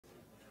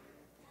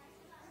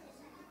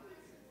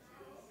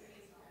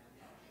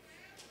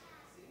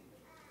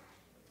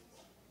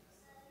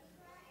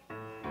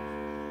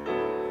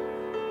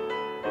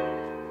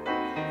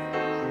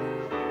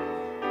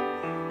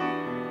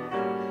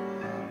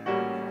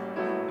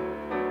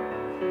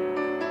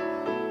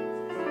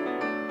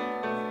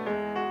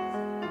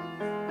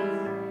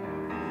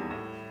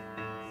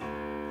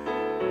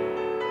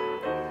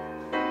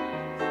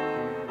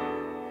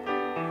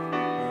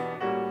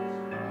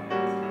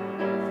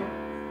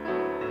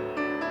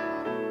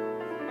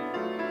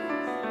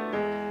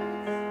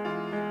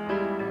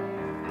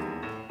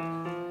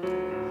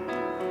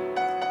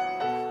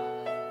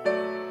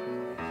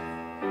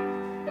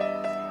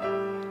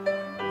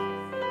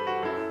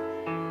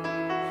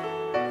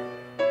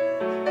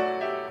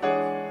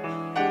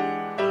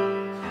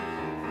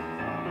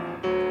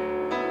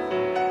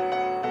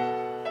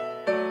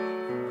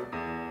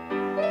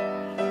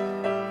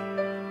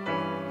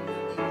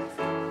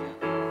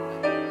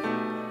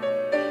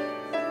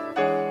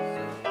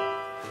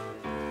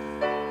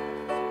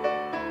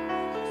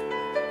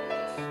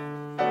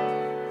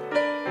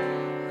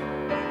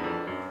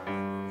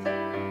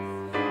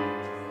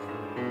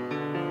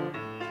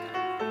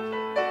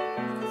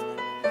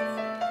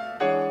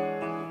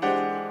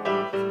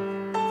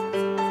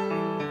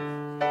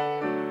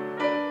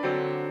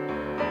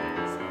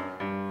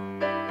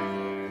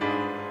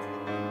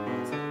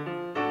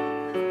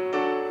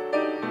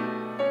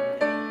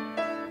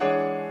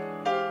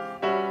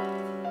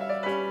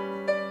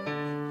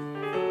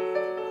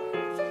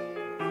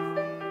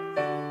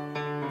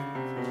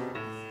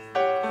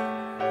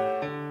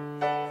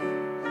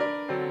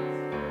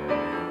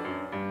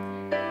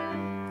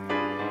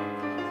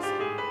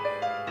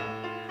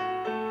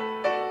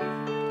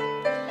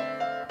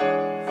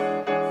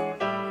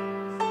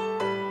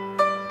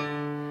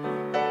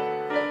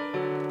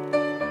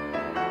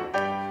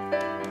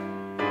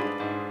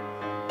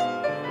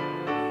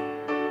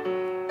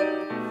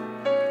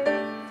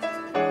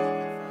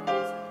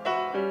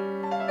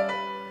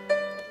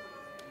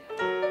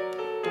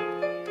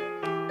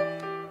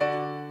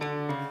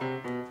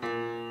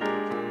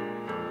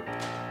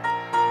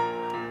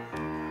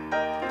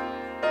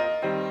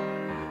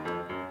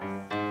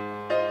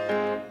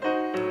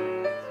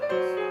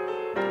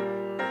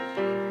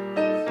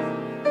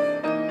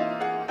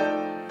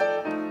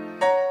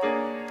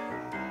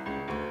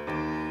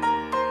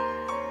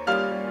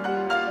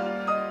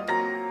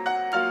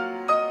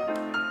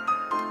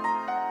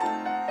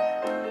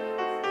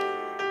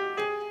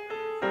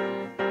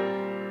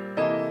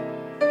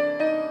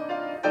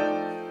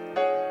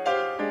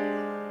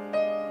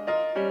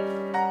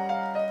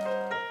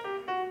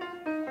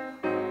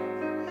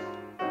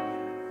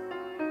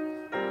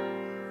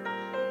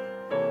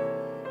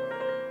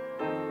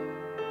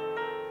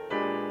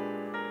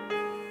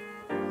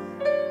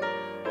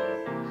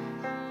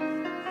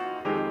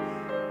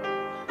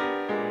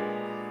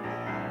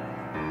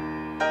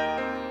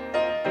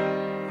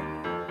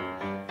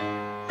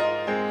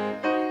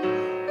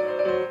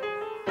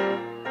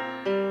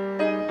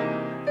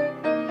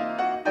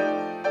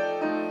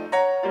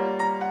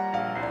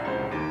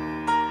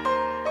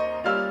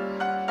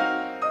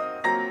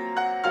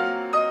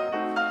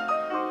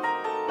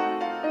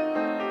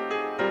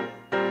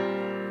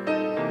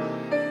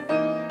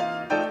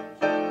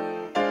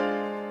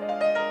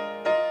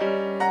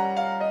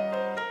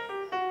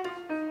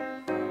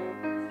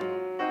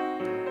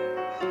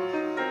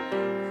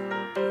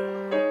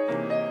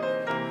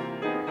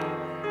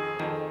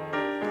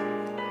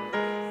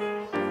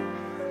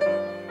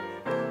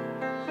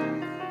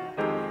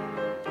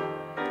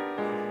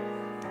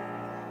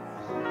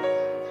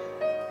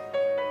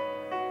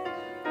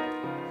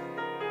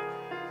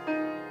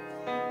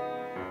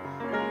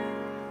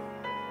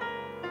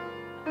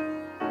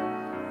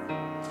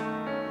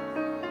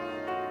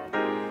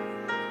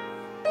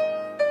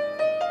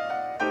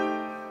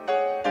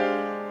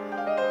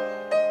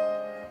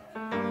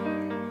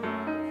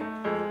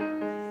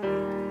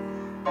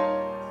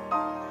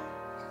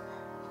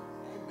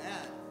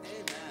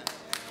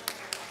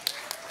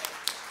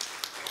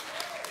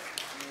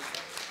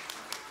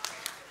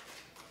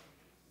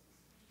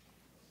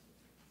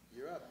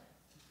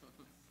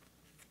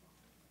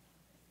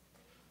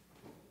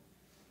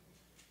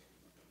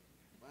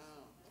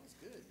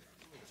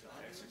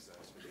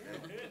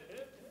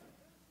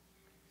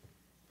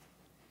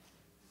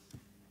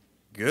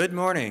Good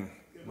morning.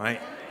 My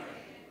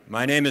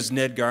name is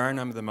Ned Garn.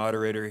 I'm the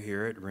moderator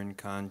here at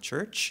Rincon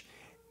Church,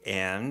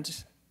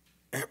 and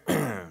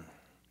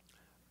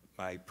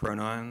my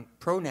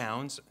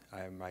pronouns,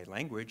 my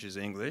language is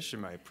English,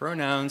 and my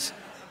pronouns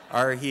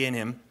are he and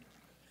him.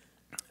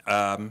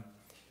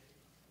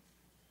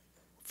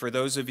 For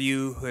those of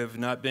you who have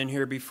not been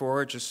here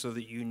before, just so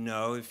that you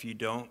know, if you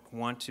don't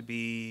want to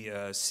be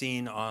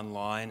seen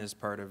online as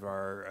part of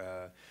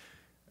our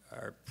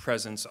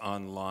presence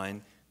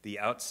online, the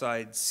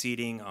outside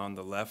seating on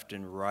the left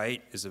and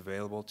right is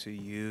available to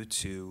you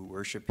to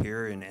worship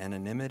here in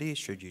anonymity,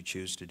 should you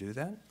choose to do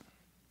that.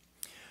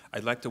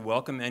 I'd like to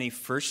welcome any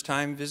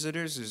first-time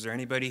visitors. Is there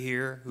anybody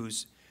here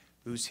who's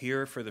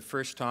here for the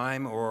first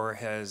time or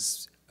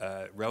has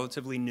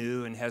relatively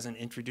new and hasn't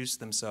introduced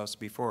themselves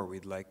before?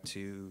 We'd like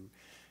to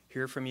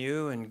hear from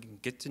you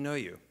and get to know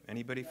you.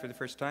 Anybody for the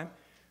first time?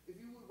 If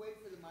you would wait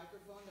for the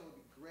microphone, that would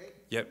be great.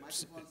 Yep. The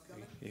microphone's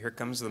coming. Here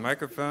comes the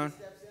microphone.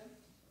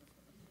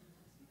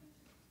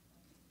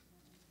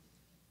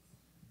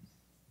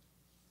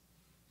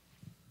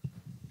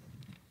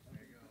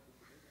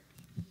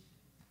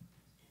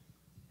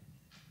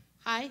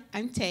 Hi,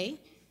 I'm Tay.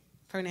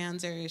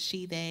 Pronouns are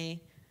she, they.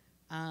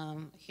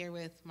 Here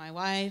with my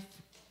wife,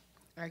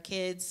 our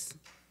kids.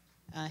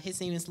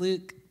 His name is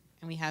Luke,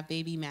 and we have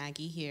baby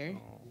Maggie here.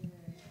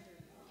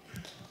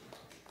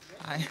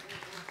 Hi.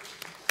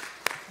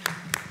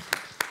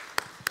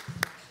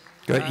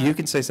 Go ahead, you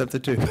can say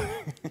something too.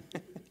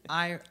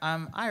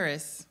 I'm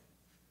Iris.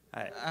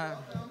 Hi.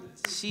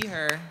 She,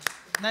 her.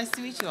 Nice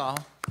to meet you all.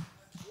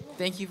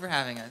 Thank you for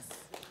having us.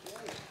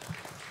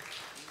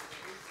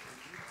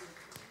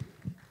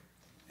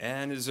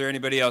 And is there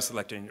anybody else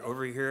elected?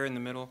 Over here in the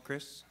middle,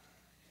 Chris?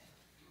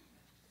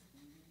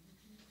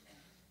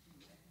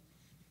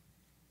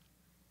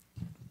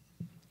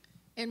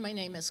 And my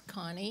name is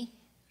Connie,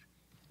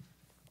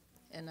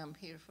 and I'm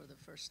here for the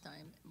first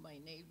time. My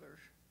neighbor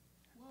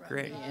brought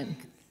Great. me in.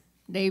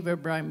 Neighbor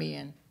brought me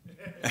in.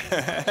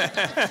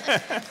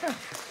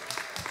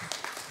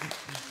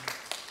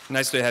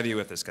 Nice to have you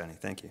with us, Connie.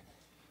 Thank you.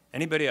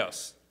 Anybody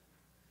else?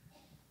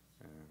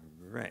 All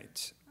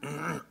right.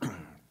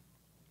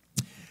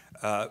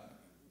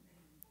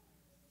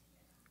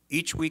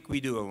 Each week we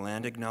do a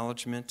land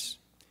acknowledgement.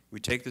 We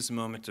take this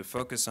moment to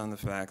focus on the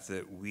fact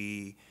that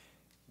we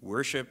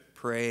worship,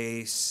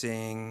 pray,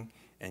 sing,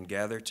 and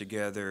gather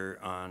together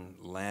on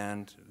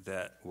land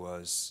that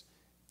was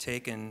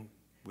taken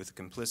with the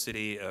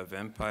complicity of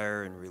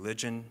empire and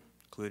religion,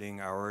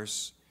 including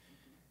ours.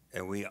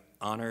 And we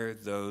honor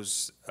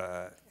those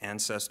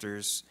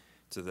ancestors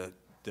to the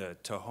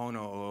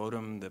Tohono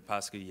O'odham, the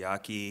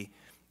Paskayaki,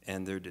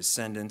 and their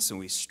descendants, and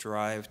we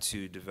strive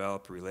to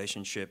develop a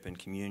relationship and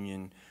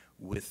communion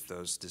with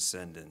those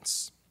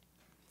descendants.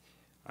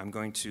 I'm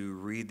going to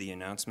read the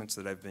announcements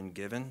that I've been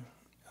given.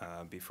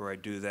 Before I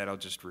do that, I'll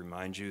just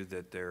remind you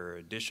that there are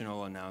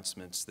additional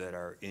announcements that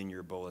are in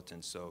your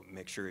bulletin, so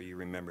make sure you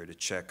remember to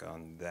check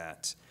on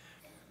that.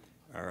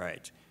 All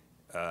right.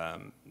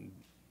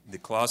 The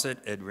Closet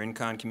at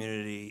Rincon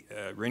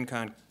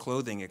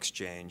Clothing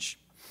Exchange.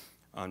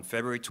 On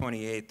February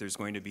 28th, there's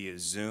going to be a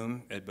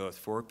Zoom at both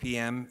 4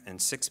 p.m.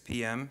 and 6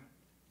 p.m.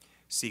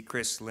 See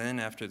Chris Lynn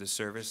after the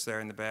service there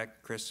in the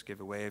back. Chris,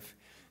 give a wave.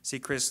 See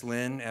Chris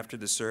Lynn after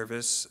the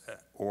service,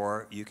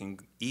 or you can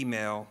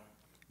email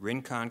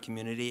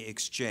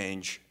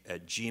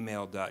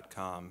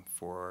rinconcommunityexchange@gmail.com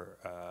for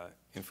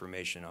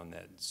information on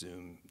that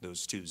Zoom,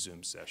 those two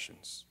Zoom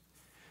sessions.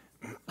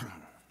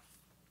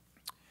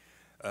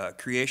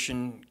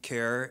 Creation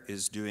Care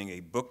is doing a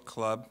book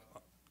club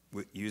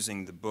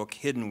using the book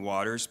Hidden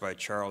Waters by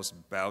Charles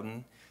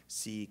Bowden.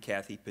 See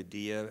Kathy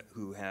Padilla,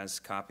 who has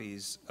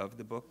copies of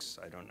the books.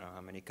 I don't know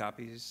how many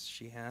copies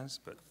she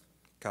has, but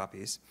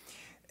copies.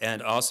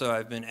 And also,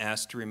 I've been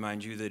asked to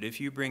remind you that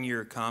if you bring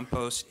your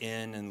compost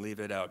in and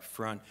leave it out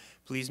front,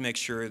 please make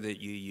sure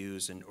that you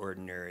use an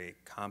ordinary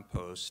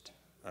compost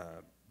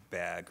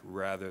bag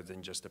rather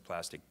than just a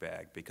plastic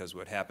bag, because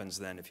what happens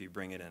then if you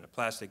bring it in a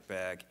plastic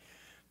bag,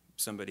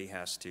 somebody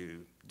has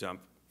to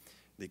dump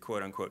the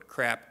quote-unquote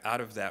crap out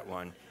of that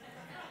one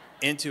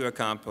into a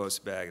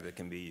compost bag that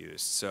can be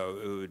used. So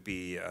it would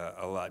be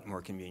a lot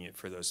more convenient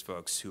for those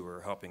folks who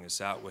are helping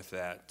us out with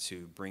that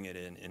to bring it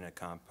in a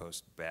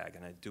compost bag.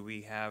 And do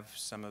we have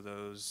some of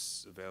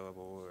those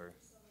available? Or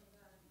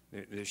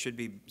there should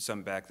be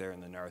some back there in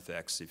the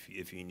narthex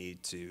if you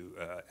need to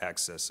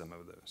access some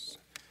of those.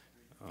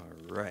 All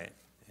right,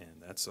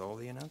 and that's all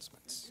the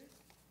announcements.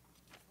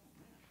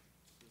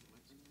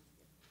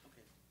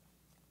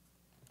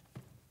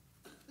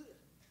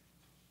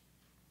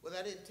 Well,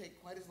 that didn't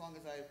take quite as long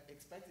as I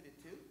expected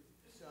it to,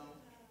 so.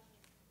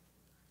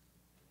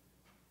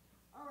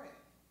 All right.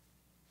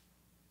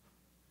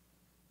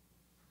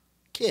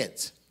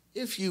 Kids,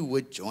 if you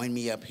would join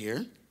me up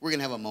here, we're going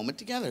to have a moment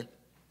together.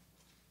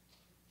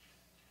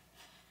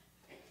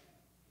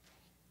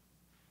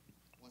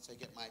 Once I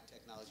get my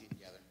technology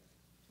together.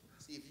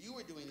 See, if you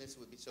were doing this, it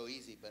would be so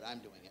easy, but I'm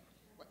doing it.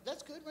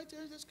 That's good right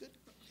there. That's good.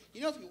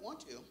 You know, if you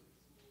want to,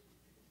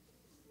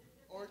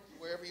 or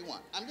wherever you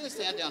want. I'm going to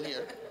stand down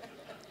here.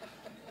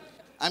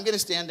 I'm going to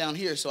stand down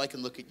here so I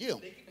can look at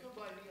you.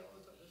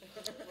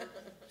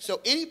 So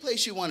any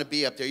place you want to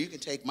be up there, you can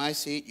take my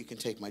seat, you can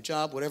take my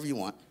job, whatever you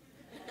want.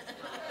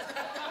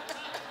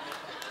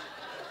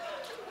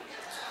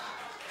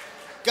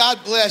 God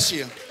bless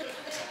you.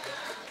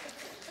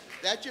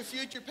 That's your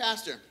future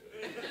pastor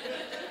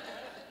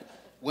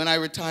when I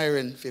retire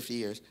in 50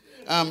 years.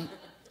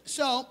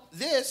 So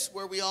this,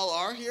 where we all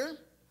are here,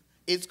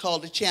 it's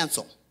called a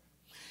chancel.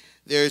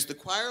 There's the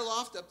choir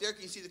loft up there.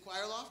 Can you see the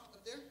choir loft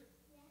up there?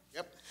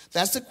 Yep.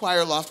 That's the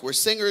choir loft where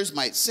singers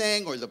might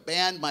sing or the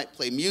band might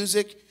play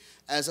music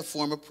as a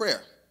form of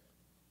prayer.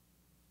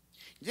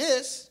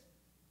 This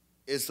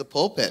is the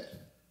pulpit.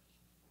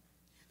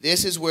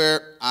 This is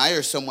where I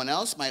or someone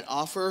else might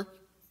offer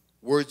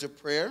words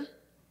of prayer.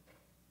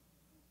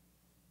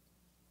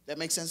 That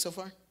makes sense so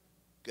far?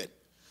 Good.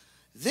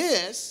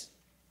 This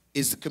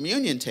is the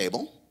communion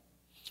table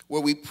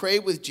where we pray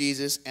with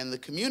Jesus and the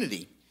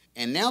community.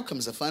 And now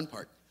comes the fun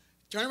part.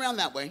 Turn around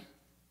that way.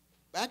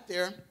 Back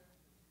there,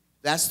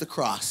 that's the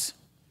cross.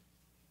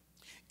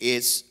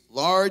 It's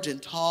large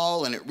and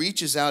tall, and it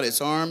reaches out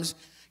its arms.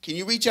 Can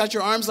you reach out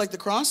your arms like the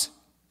cross?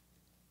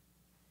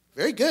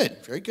 Very good,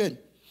 very good.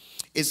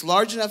 It's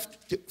large enough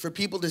for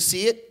people to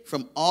see it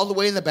from all the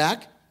way in the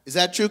back. Is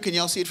that true? Can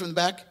y'all see it from the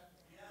back?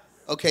 Yes.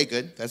 Okay,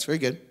 good. That's very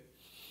good.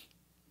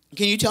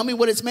 Can you tell me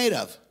what it's made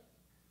of?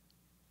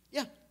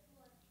 Yeah.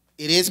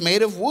 It is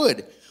made of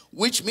wood,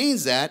 which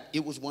means that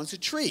it was once a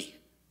tree.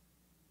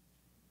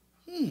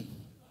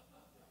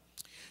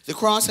 The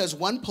cross has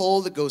one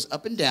pole that goes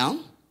up and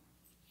down.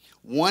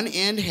 One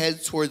end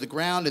heads toward the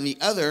ground and the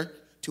other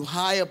to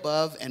high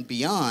above and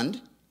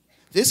beyond.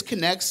 This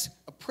connects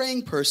a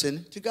praying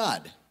person to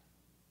God.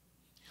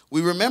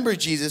 We remember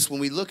Jesus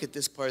when we look at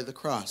this part of the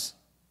cross.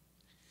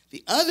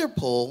 The other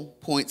pole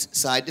points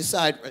side to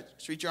side.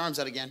 Reach your arms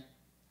out again.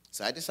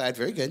 Side to side,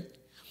 very good.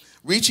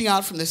 Reaching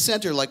out from the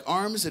center like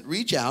arms that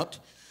reach out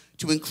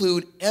to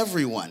include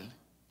everyone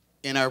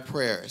in our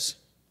prayers.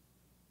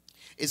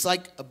 It's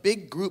like a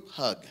big group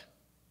hug.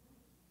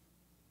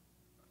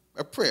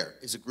 A prayer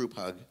is a group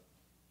hug.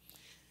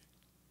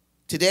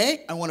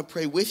 Today, I want to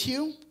pray with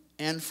you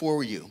and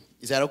for you.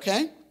 Is that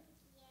okay? Yes.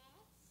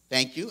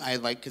 Thank you. I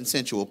like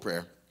consensual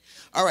prayer.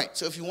 All right,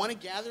 so if you want to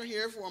gather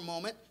here for a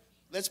moment,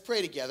 let's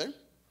pray together.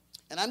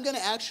 And I'm going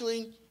to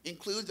actually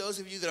include those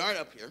of you that aren't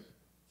up here.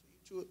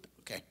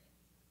 Okay.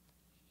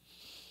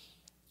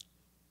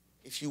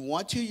 If you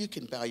want to, you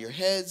can bow your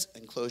heads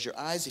and close your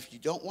eyes. If you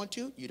don't want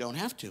to, you don't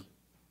have to.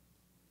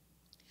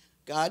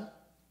 God,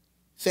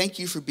 thank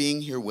you for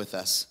being here with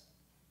us,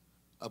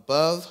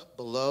 above,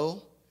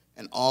 below,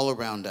 and all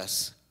around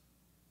us.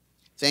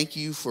 Thank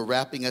you for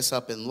wrapping us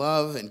up in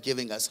love and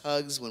giving us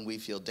hugs when we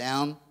feel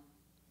down.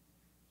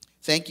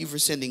 Thank you for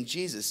sending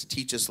Jesus to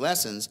teach us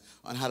lessons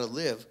on how to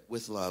live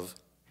with love.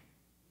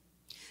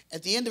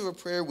 At the end of a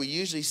prayer, we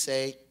usually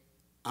say,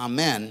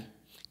 Amen.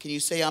 Can you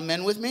say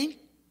amen with me?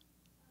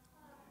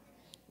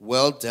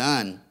 Well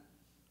done.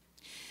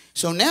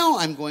 So now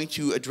I'm going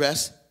to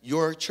address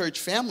your church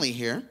family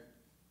here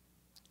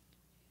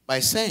by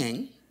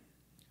saying,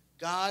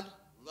 God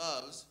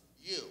loves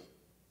you.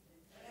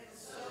 And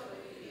so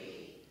do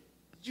we.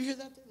 Did you hear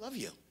that? They love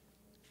you.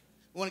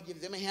 You want to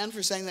give them a hand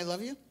for saying they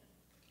love you?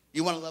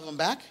 You want to love them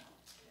back?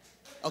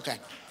 Okay.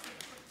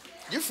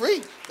 You're free.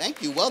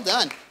 Thank you. Well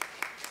done.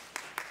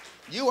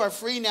 You are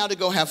free now to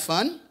go have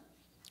fun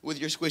with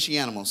your squishy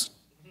animals.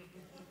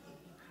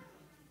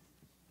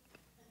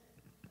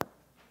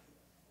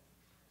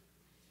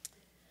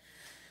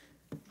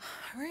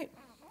 All right,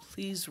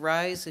 please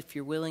rise if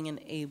you're willing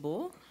and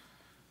able,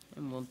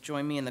 and will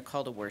join me in the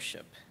call to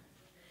worship.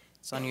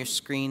 It's on your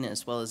screen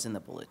as well as in the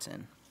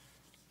bulletin.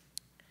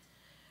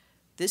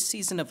 This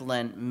season of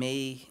Lent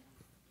may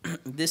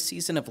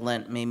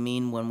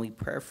mean when we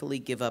prayerfully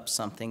give up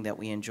something that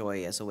we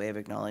enjoy as a way of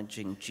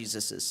acknowledging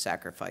Jesus'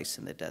 sacrifice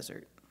in the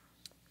desert.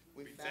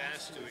 We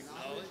fast to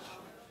acknowledge,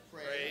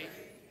 pray,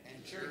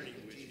 and journey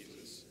with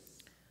Jesus.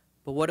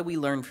 But what do we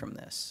learn from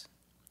this?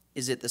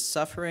 Is it the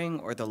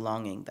suffering or the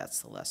longing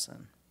that's the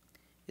lesson?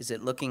 Is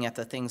it looking at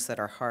the things that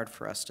are hard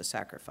for us to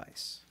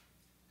sacrifice?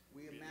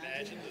 We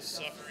imagine the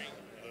suffering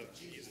of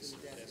Jesus in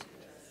the desert.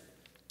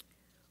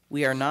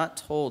 We are not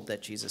told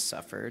that Jesus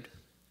suffered.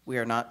 We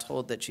are not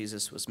told that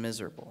Jesus was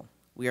miserable.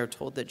 We are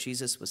told that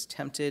Jesus was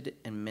tempted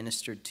and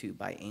ministered to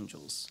by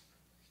angels.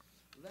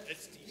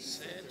 Let's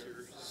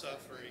decenter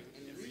suffering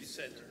and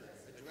recenter,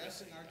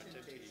 addressing our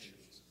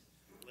temptations.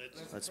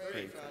 Let's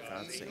pray for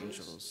God's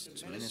angels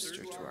to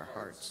minister to our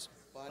hearts,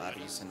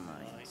 bodies, and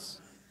minds.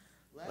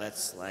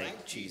 Let's,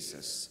 like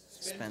Jesus,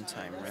 spend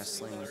time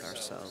wrestling with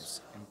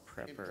ourselves in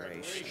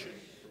preparation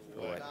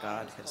for what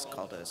God has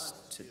called us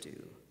to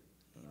do.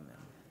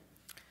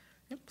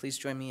 Amen. Please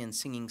join me in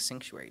singing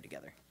Sanctuary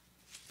together.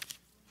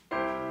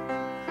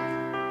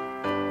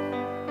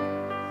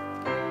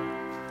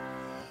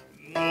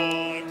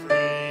 Lord,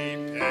 prepare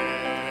me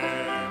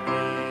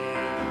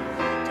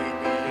to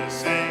be a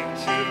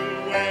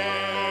sanctuary,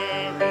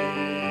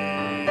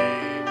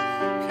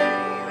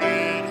 pure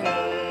and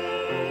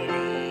holy.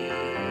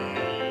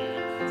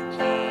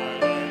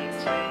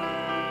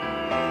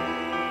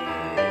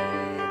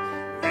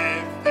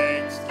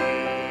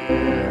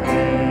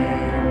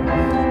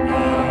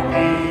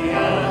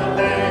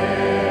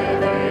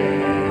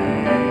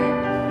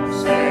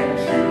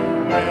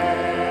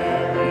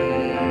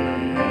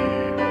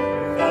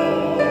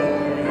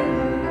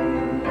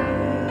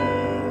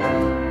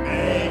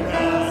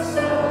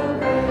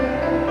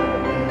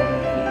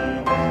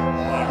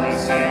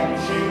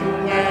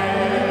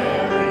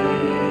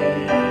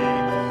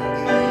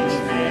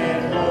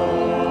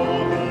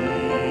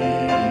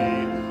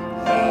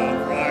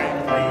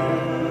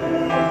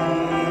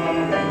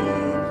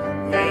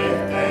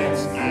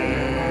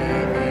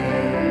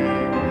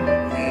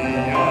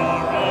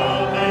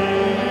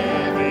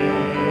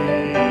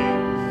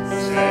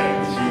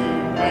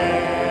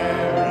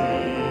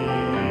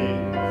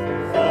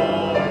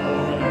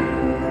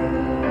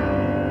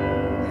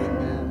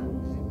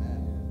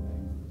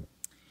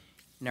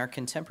 In our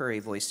contemporary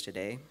voice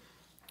today,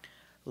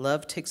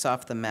 love takes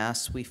off the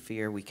masks we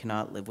fear we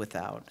cannot live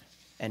without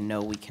and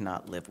know we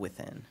cannot live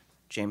within.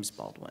 James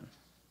Baldwin.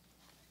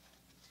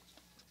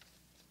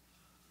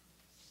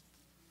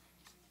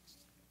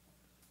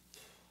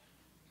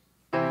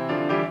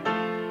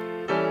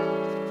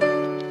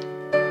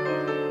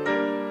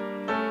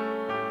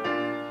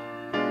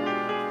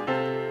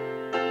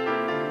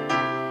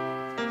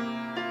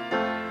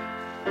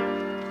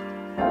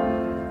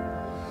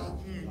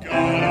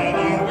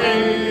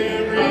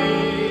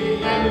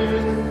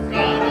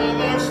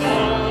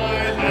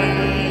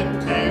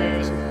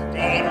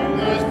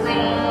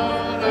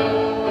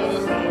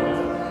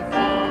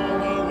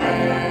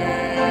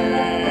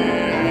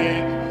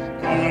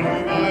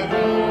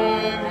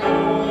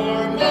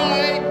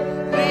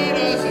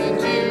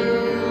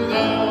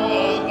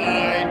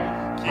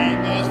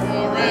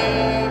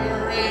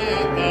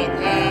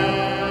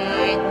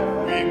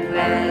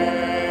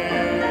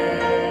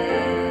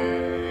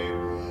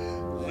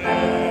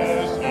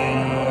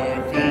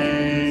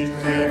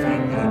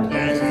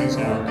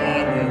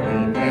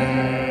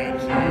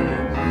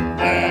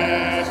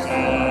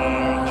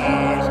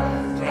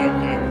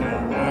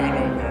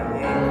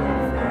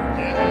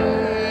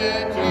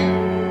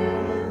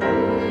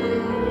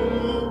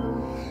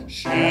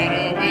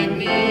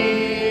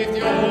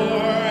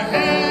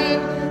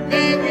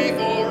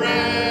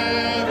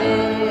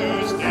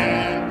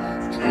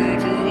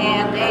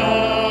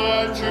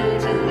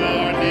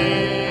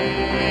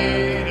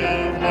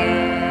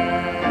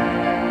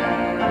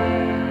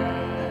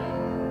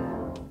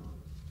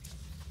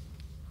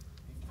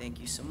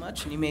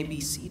 And you may be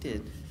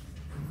seated.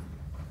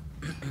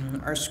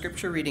 Our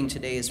scripture reading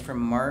today is from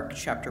Mark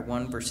chapter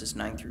 1, verses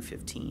 9 through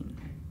 15.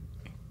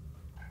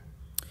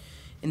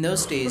 In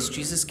those days,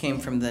 Jesus came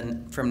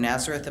from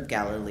Nazareth of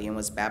Galilee and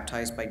was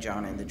baptized by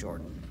John in the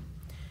Jordan.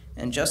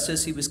 And just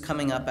as he was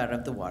coming up out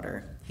of the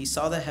water, he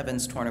saw the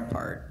heavens torn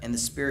apart and the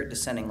Spirit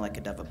descending like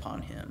a dove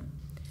upon him.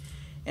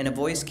 And a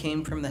voice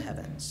came from the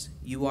heavens,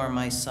 "You are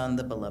my Son,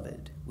 the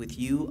beloved. With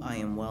you I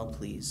am well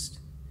pleased."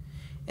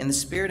 And the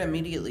Spirit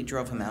immediately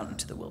drove him out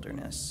into the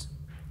wilderness.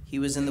 He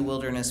was in the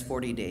wilderness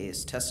 40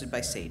 days, tested by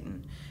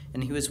Satan,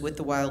 and he was with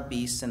the wild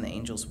beasts, and the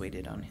angels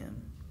waited on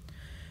him.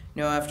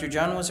 Now after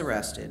John was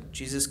arrested,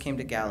 Jesus came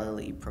to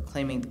Galilee,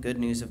 proclaiming the good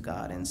news of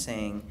God, and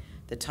saying,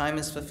 "The time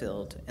is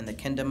fulfilled, and the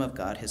kingdom of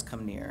God has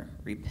come near.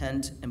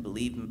 Repent and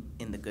believe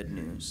in the good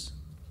news."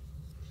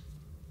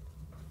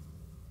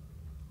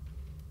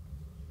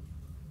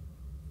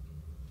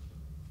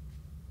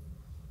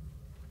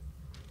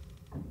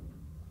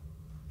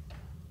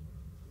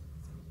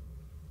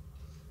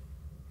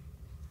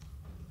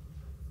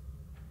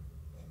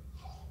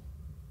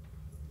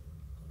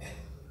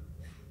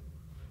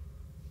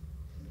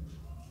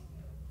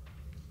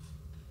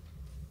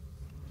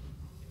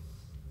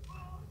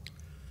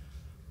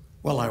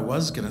 Well, I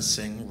was going to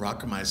sing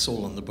Rock of My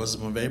Soul in the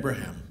Bosom of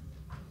Abraham.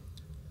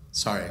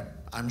 Sorry,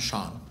 I'm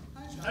Sean,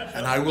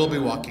 and I will be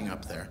walking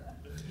up there.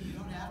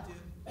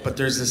 But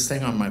there's this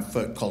thing on my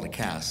foot called a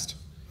cast,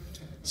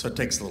 so it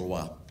takes a little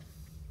while.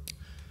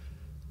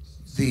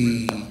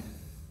 The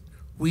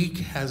week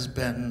has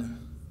been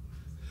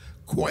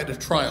quite a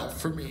trial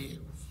for me.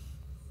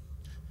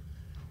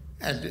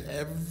 And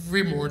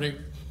every morning,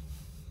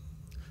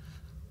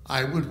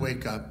 I would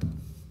wake up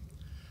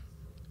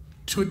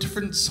to a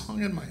different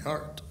song in my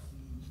heart.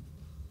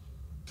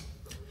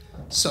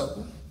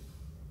 So,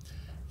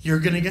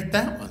 you're going to get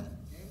that one.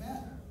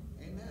 Amen.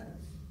 Amen.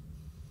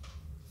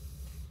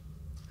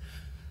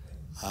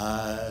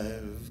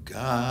 I've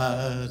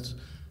got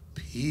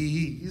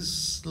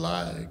peace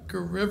like a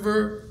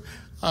river.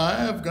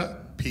 I've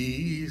got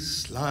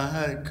peace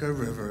like a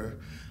river.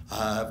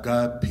 I've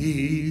got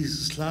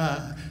peace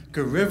like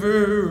a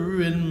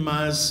river in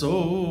my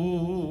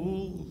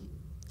soul.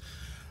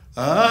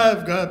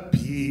 I've got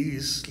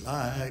peace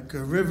like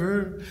a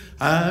river.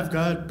 I've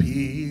got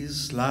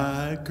peace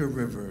like a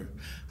river.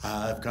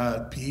 I've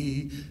got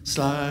peace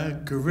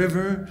like a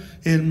river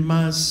in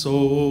my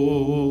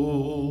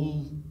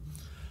soul.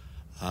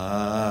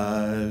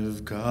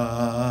 I've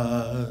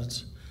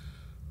got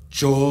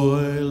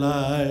joy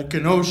like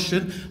an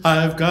ocean.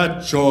 I've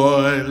got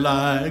joy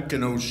like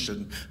an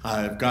ocean.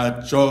 I've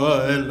got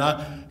joy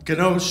like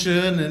an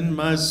ocean in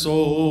my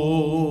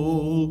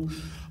soul.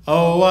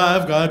 Oh,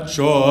 I've got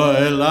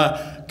joy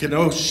like an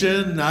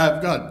ocean.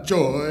 I've got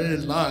joy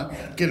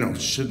like an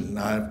ocean.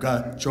 I've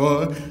got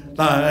joy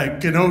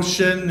like an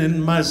ocean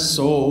in my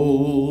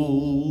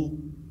soul.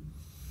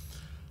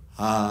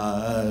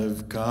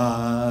 I've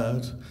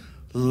got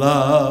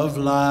love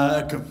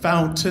like a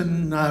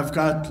fountain. I've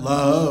got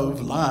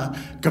love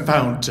like a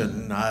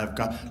fountain. I've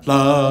got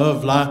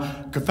love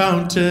like a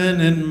fountain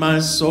in my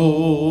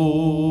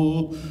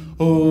soul.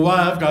 Oh,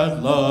 I've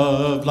got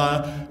love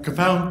like a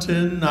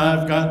fountain.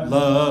 I've got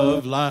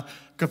love like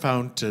a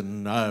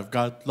fountain. I've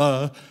got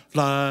love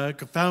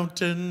like a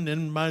fountain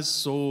in my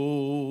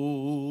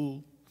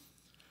soul.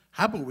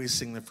 How about we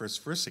sing the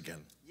first verse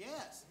again?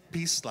 Yes.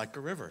 Peace like a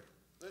river.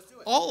 Let's do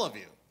it. All of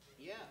you.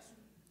 Yes.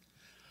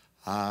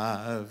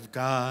 I've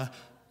got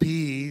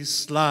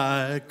peace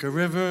like a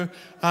river.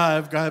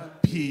 I've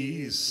got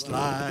peace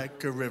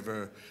like a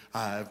river.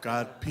 I've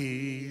got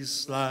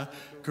peace like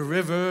a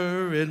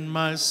river in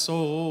my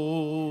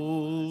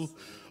soul.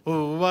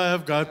 Oh,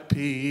 I've got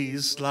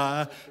peace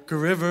like a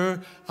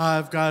river.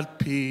 I've got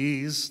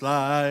peace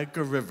like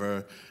a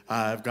river.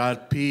 I've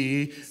got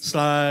peace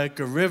like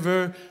a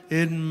river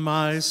in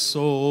my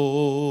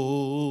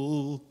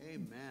soul.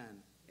 Amen.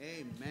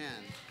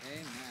 Amen.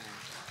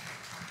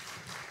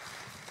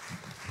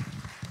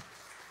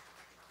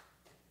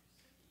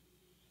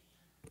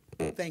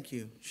 Amen. Thank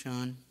you,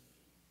 Sean.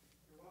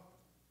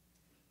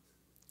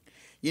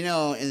 You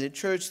know, in the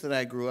church that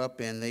I grew up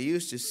in, they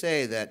used to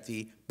say that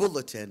the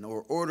bulletin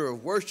or order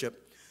of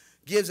worship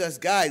gives us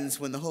guidance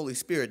when the Holy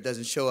Spirit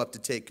doesn't show up to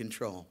take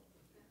control.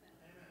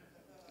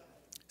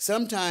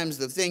 Sometimes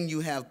the thing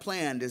you have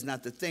planned is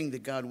not the thing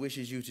that God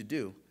wishes you to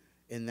do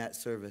in that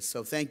service.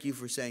 So thank you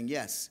for saying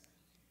yes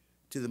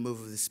to the move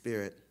of the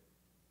Spirit.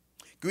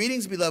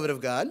 Greetings, beloved of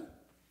God.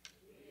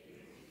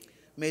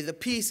 May the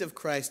peace of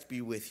Christ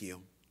be with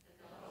you.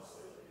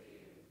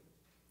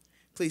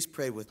 Please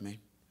pray with me.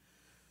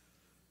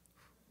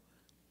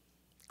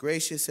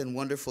 Gracious and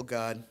wonderful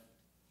God,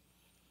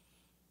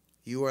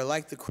 you are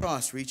like the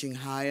cross, reaching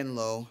high and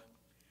low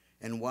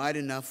and wide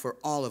enough for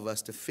all of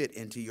us to fit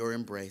into your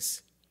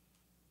embrace.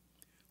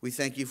 We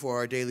thank you for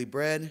our daily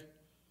bread.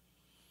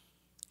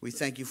 We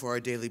thank you for our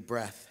daily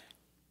breath.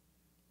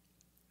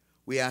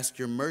 We ask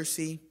your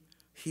mercy,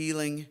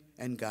 healing,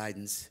 and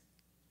guidance.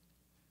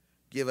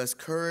 Give us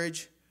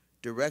courage,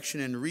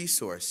 direction, and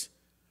resource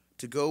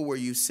to go where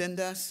you send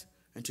us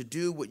and to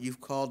do what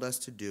you've called us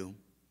to do.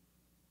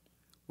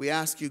 We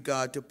ask you,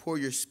 God, to pour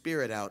your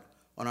Spirit out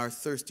on our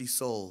thirsty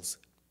souls.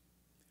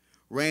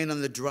 Rain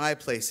on the dry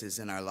places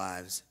in our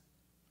lives.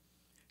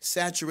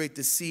 Saturate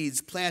the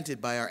seeds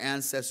planted by our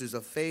ancestors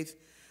of faith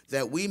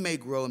that we may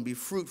grow and be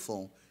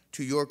fruitful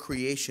to your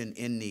creation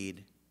in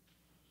need.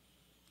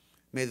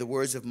 May the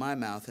words of my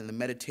mouth and the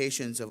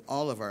meditations of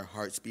all of our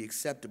hearts be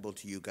acceptable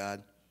to you,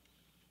 God.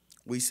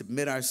 We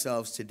submit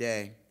ourselves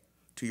today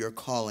to your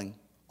calling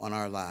on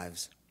our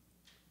lives.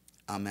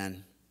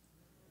 Amen.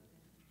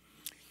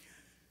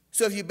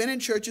 So if you've been in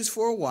churches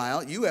for a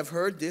while, you have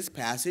heard this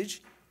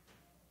passage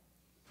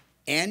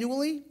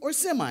annually or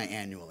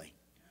semi-annually.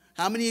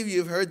 How many of you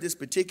have heard this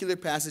particular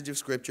passage of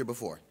Scripture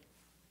before?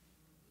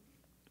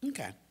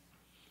 Okay.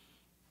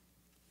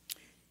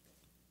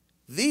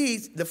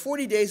 The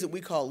 40 days that we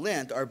call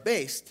Lent are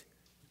based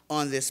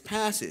on this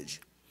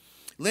passage.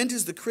 Lent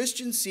is the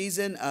Christian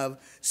season of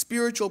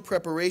spiritual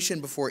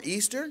preparation before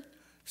Easter,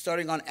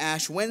 starting on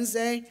Ash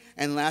Wednesday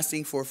and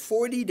lasting for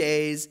 40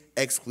 days,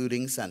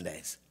 excluding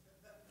Sundays.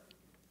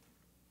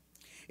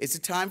 It's a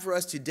time for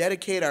us to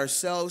dedicate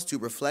ourselves to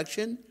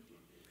reflection,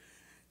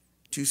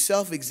 to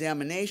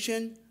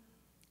self-examination,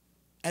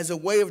 as a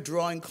way of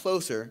drawing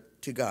closer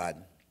to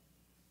God.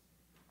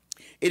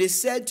 It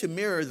is said to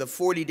mirror the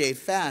 40-day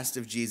fast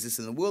of Jesus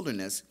in the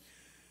wilderness,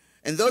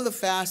 and though the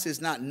fast is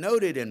not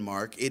noted in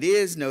Mark, it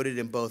is noted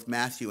in both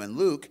Matthew and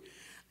Luke.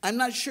 I'm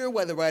not sure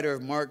why the writer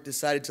of Mark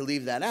decided to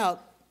leave that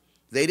out.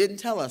 They didn't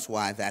tell us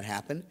why that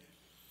happened.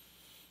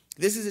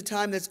 This is a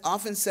time that's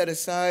often set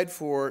aside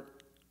for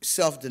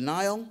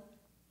self-denial,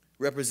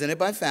 represented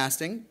by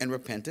fasting and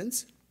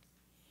repentance,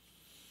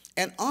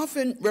 and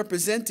often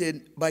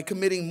represented by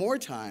committing more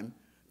time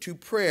to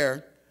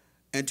prayer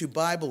and to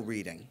Bible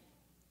reading.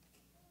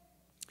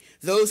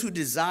 Those who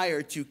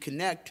desire to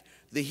connect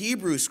the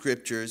Hebrew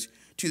Scriptures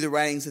to the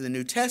writings of the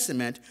New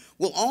Testament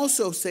will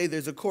also say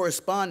there's a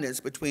correspondence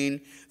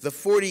between the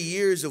 40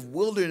 years of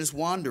wilderness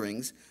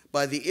wanderings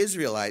by the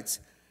Israelites.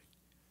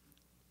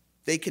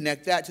 They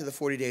connect that to the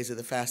 40 days of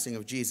the fasting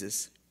of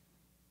Jesus.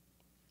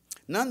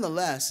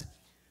 Nonetheless,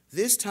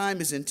 this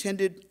time is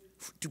intended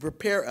to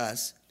prepare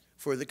us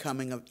for the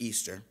coming of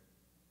Easter.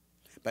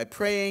 By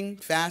praying,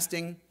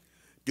 fasting,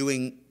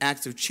 doing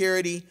acts of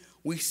charity,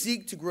 we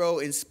seek to grow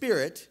in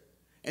spirit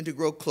and to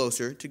grow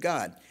closer to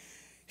God.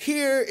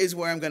 Here is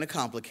where I'm going to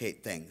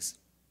complicate things,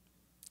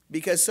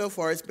 because so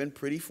far it's been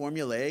pretty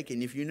formulaic,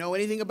 and if you know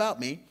anything about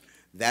me,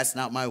 that's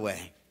not my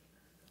way.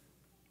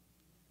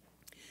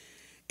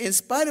 In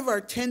spite of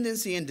our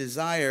tendency and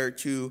desire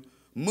to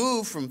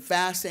move from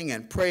fasting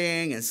and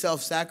praying and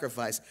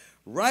self-sacrifice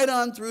right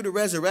on through to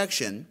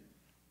resurrection,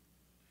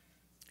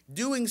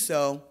 doing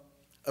so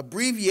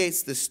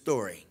abbreviates the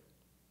story.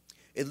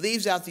 It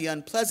leaves out the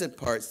unpleasant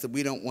parts that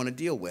we don't want to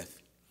deal with.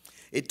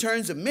 It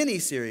turns a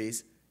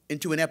mini-series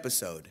into an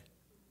episode.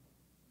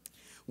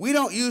 We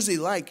don't usually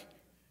like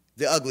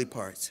the ugly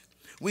parts.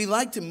 We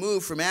like to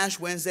move from Ash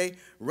Wednesday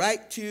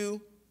right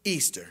to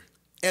Easter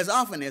as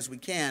often as we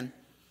can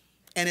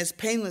and as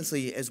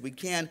painlessly as we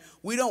can.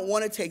 We don't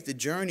want to take the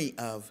journey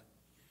of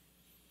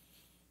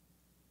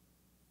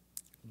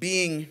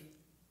being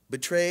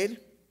betrayed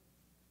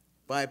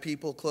by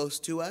people close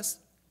to us.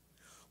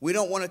 We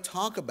don't want to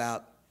talk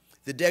about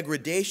the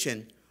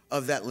degradation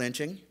of that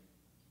lynching.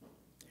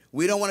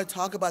 We don't want to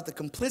talk about the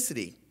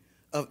complicity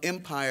of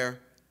empire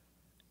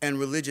and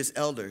religious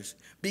elders,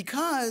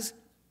 because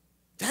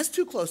that's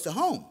too close to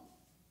home.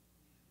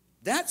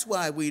 That's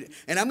why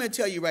and I'm going to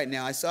tell you right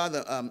now, I saw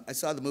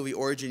the movie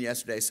Origin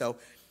yesterday, so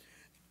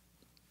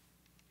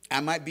I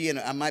might be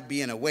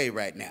in a way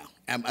right now.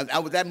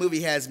 That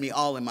movie has me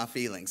all in my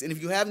feelings. And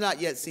if you have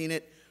not yet seen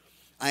it,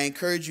 I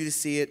encourage you to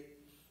see it.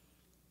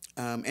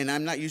 And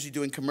I'm not usually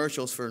doing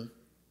commercials for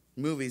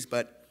movies,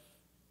 but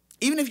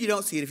even if you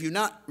don't see it, if you've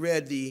not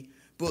read the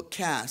book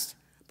Cast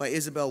by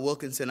Isabel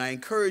Wilkinson, I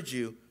encourage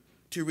you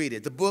to read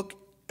it.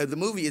 The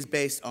movie is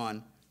based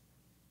on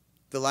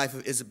the life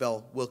of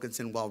Isabel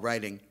Wilkinson while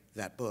writing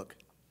that book.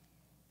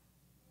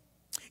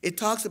 It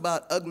talks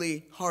about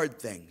ugly, hard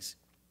things.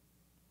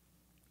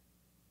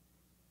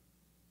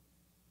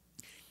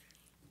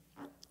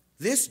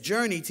 This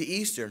journey to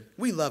Easter,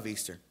 we love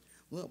Easter.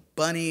 Little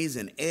bunnies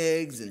and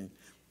eggs and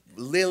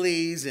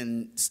lilies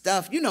and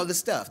stuff. You know the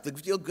stuff, the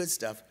real good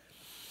stuff.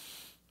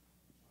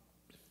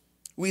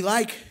 We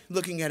like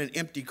looking at an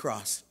empty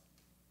cross.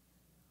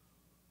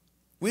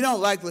 We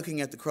don't like looking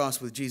at the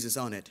cross with Jesus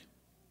on it.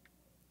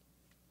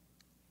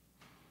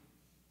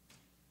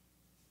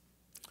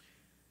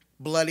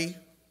 Bloody,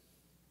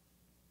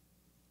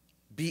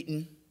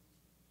 beaten.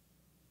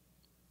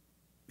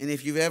 And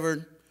if you've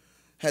ever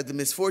had the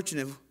misfortune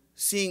of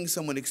seeing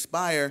someone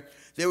expire,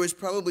 there was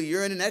probably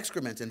urine and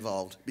excrement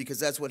involved, because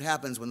that's what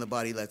happens when the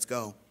body lets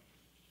go.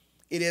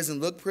 It doesn't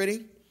look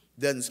pretty,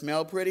 doesn't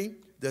smell pretty,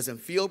 doesn't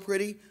feel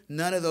pretty,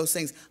 none of those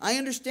things. I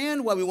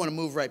understand why we want to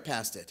move right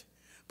past it,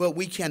 but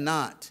we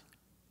cannot.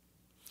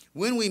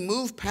 When we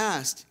move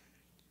past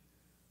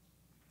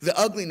the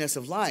ugliness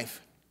of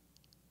life,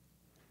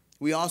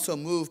 we also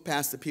move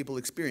past the people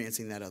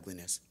experiencing that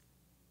ugliness.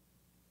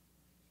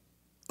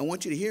 I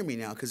want you to hear me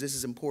now, because this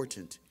is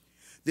important.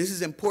 This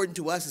is important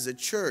to us as a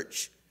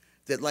church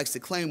that likes to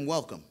claim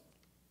welcome.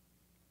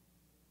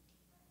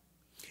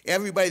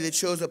 Everybody that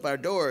shows up our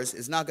doors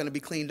is not going to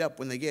be cleaned up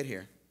when they get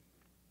here.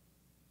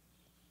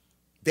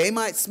 They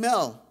might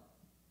smell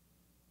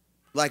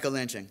like a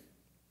lynching.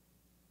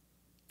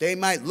 They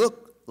might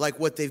look like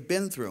what they've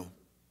been through.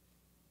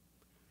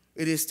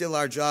 It is still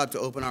our job to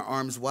open our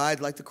arms wide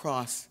like the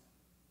cross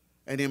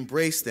and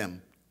embrace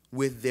them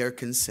with their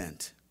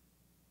consent.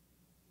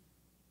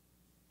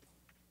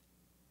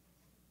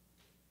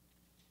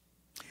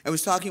 I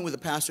was talking with a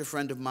pastor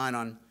friend of mine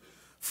on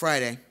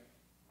Friday,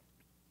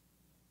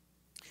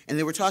 and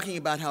they were talking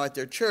about how at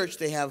their church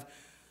they have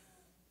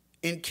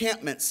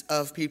encampments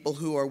of people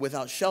who are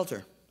without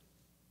shelter.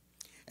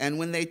 And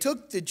when they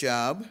took the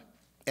job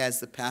as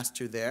the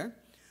pastor there,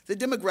 the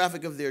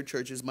demographic of their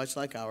church is much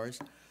like ours,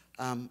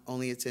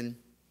 only it's in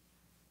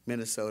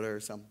Minnesota or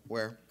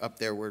somewhere up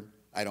there where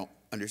I don't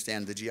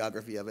understand the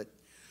geography of it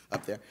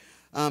up there.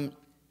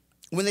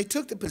 When they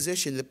took the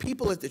position, the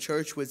people at the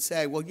church would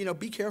say, well, you know,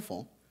 be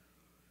careful.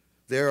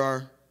 There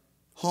are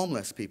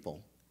homeless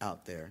people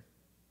out there.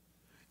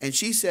 And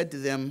she said to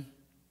them,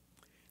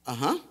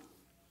 uh-huh.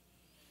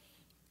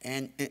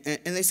 And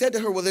they said to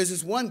her, well, there's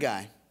this one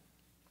guy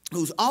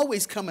who's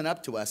always coming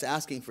up to us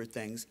asking for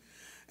things.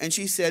 And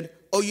she said,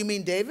 oh, you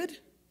mean David?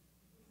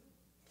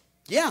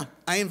 Yeah,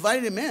 I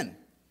invited him in.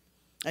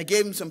 I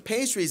gave him some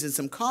pastries and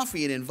some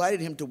coffee and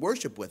invited him to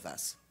worship with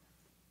us.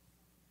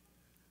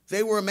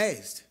 They were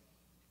amazed.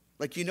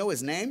 Like, you know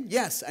his name?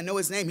 Yes, I know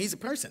his name. He's a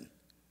person.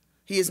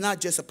 He is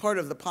not just a part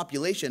of the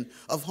population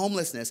of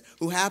homelessness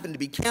who happen to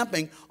be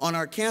camping on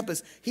our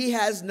campus. He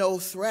has no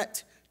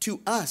threat to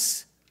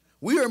us.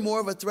 We are more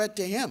of a threat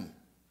to him.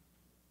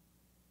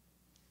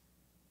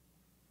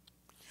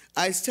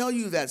 I tell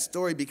you that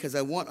story because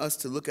I want us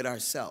to look at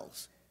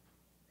ourselves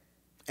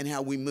and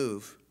how we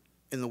move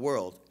in the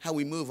world, how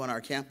we move on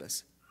our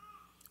campus.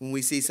 When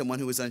we see someone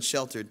who is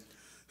unsheltered,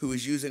 who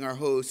is using our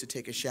hose to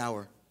take a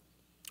shower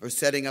or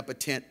setting up a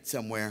tent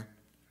somewhere,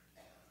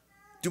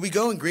 do we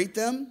go and greet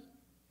them?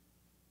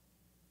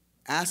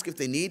 Ask if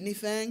they need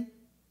anything?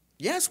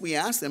 Yes, we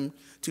ask them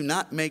to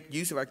not make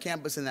use of our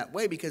campus in that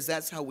way because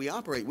that's how we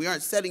operate. We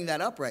aren't setting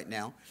that up right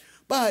now.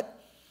 But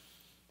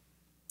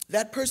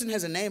that person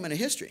has a name and a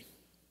history.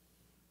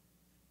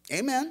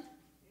 Amen.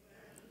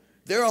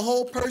 They're a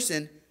whole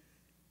person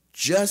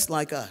just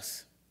like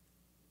us.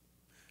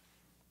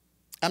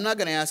 I'm not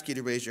going to ask you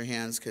to raise your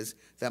hands because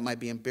that might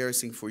be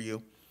embarrassing for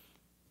you.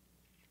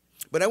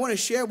 But I want to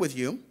share with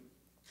you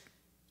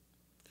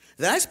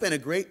that I spent a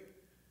great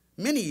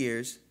many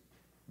years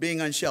being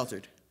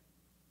unsheltered.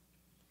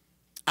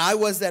 I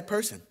was that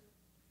person.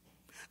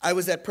 I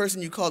was that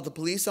person you called the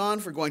police on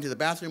for going to the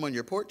bathroom on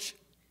your porch,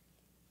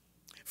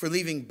 for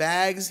leaving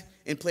bags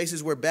in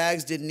places where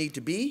bags didn't need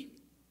to be,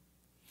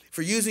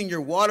 for using your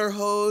water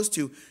hose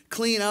to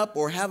clean up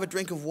or have a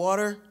drink of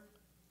water.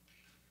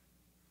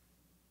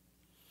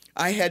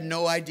 I had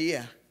no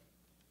idea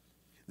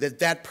that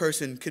that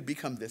person could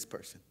become this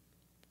person.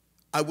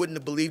 I wouldn't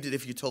have believed it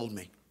if you told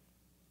me.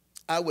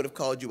 I would have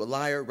called you a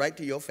liar right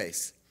to your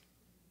face.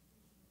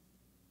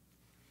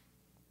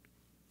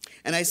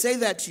 And I say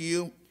that to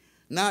you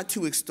not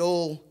to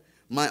extol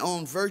my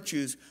own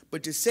virtues,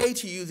 but to say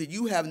to you that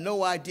you have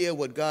no idea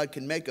what God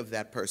can make of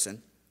that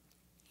person.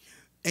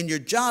 And your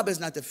job is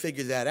not to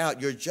figure that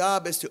out. Your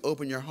job is to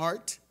open your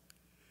heart,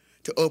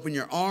 to open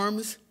your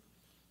arms,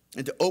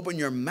 and to open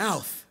your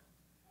mouth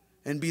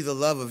and be the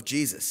love of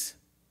Jesus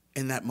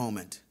in that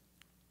moment.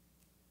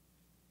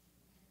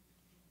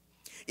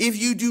 If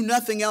you do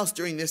nothing else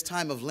during this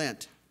time of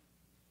Lent,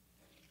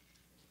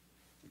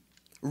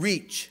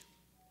 reach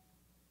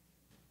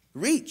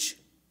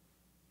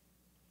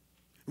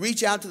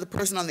out to the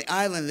person on the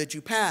island that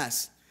you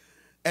pass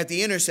at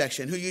the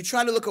intersection who you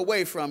try to look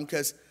away from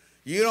because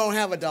you don't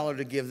have $1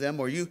 to give them,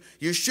 or you're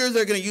sure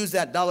they're going to use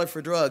that $1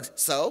 for drugs.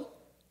 So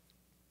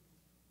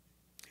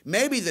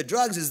maybe the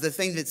drugs is the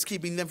thing that's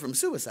keeping them from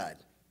suicide.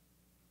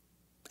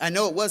 I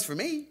know it was for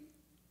me.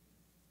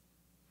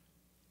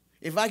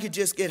 If I could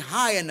just get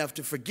high enough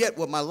to forget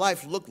what my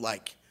life looked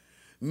like,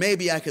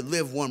 maybe I could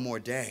live one more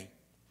day.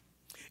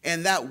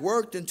 And that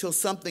worked until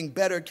something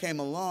better came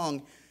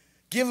along.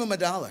 Give them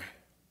 $1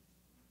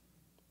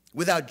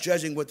 without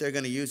judging what they're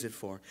going to use it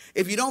for.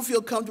 If you don't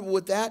feel comfortable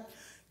with that,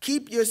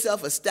 keep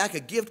yourself a stack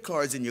of gift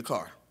cards in your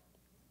car.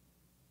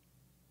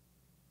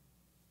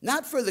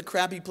 Not for the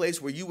crappy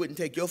place where you wouldn't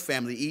take your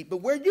family to eat, but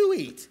where you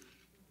eat.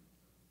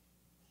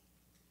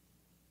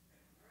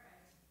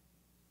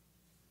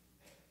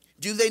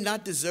 Do they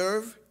not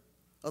deserve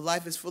a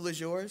life as full as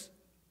yours?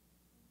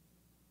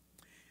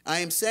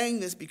 I am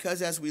saying this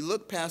because as we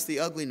look past the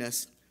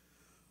ugliness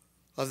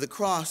of the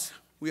cross,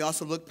 we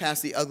also look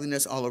past the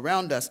ugliness all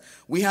around us.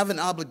 We have an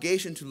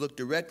obligation to look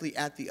directly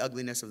at the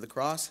ugliness of the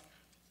cross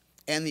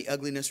and the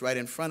ugliness right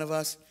in front of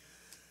us,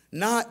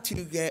 not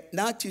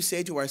to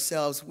say to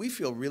ourselves, we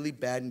feel really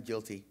bad and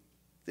guilty.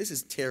 This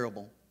is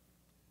terrible.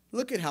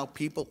 Look at how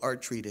people are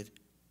treated.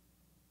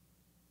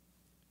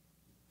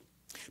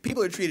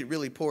 People are treated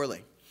really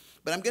poorly.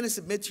 But I'm going to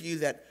submit to you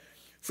that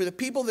for the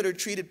people that are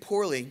treated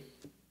poorly,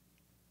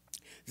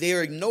 they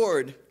are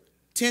ignored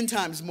 10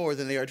 times more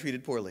than they are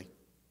treated poorly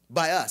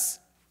by us,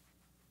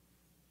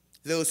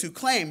 those who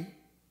claim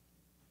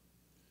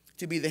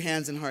to be the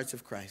hands and hearts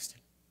of Christ.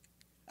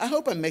 I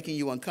hope I'm making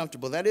you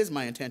uncomfortable. That is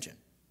my intention.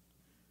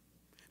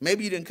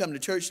 Maybe you didn't come to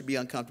church to be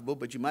uncomfortable,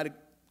 but you might have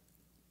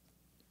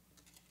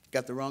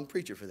got the wrong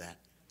preacher for that.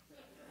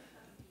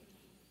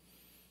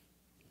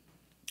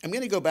 I'm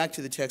going to go back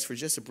to the text for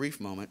just a brief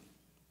moment,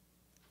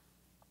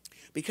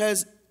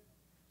 because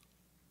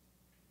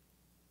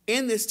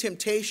in this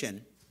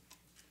temptation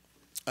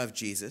of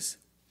Jesus,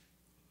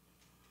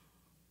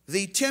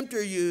 the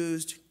tempter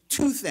used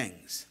two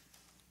things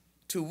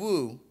to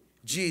woo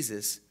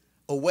Jesus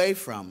away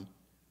from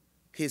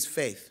his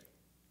faith.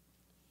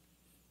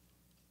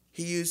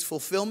 He used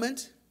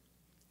fulfillment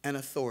and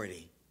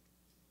authority.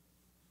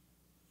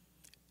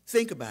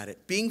 Think about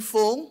it. Being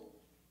full,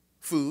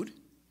 food,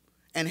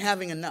 and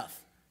having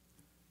enough.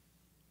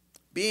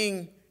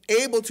 Being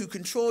able to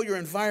control your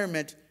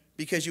environment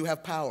because you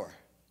have power.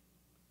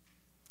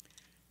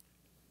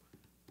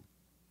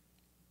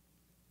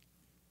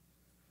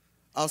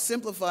 I'll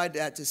simplify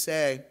that to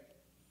say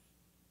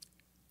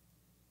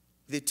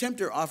the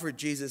tempter offered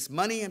Jesus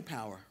money and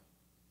power,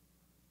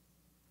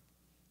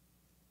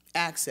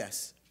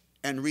 access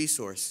and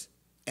resource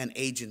and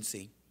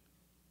agency.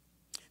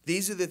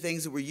 These are the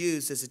things that were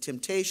used as a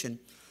temptation.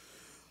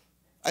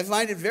 I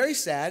find it very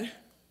sad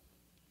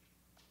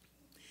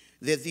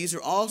that these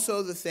are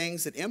also the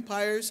things that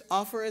empires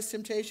offer as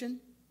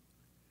temptation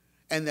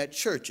and that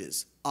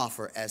churches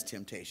offer as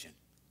temptation.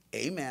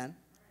 Amen.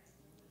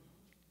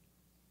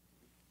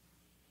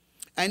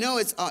 I know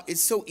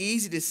it's so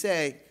easy to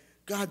say,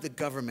 God, the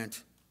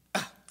government.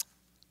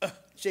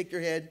 Shake your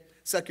head,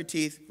 suck your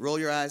teeth, roll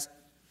your eyes.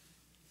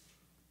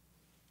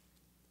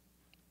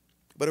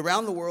 But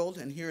around the world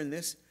and here in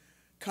this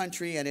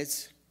country and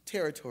its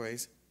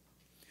territories,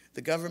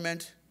 the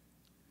government,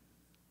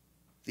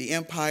 the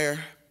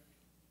empire,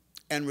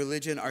 and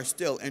religion are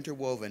still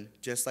interwoven,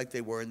 just like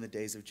they were in the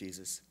days of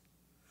Jesus.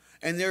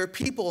 And there are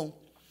people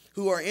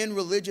who are in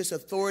religious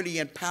authority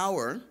and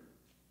power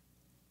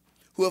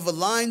who have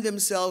aligned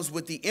themselves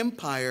with the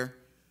empire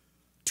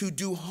to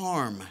do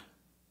harm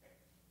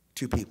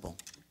to people.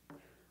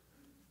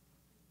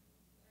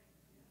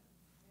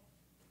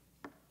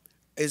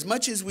 As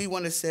much as we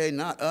want to say,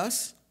 not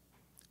us,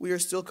 we are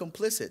still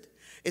complicit.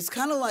 It's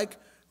kind of like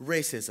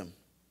racism.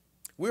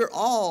 We're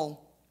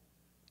all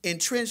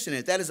entrenched in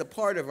it. That is a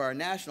part of our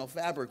national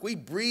fabric. We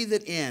breathe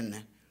it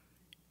in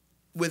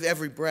with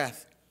every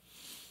breath.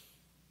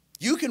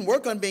 You can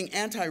work on being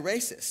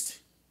anti-racist.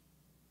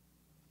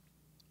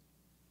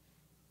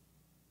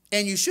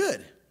 And you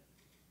should.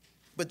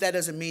 But that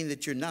doesn't mean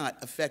that you're not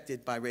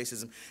affected by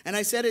racism. And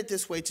I said it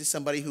this way to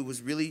somebody who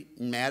was really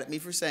mad at me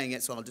for saying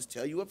it, so I'll just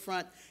tell you up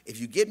front, if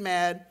you get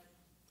mad,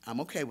 I'm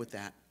okay with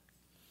that.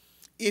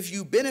 If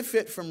you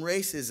benefit from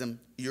racism,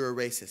 you're a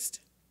racist.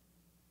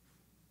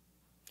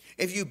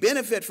 If you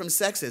benefit from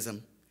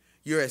sexism,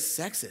 you're a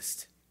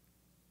sexist.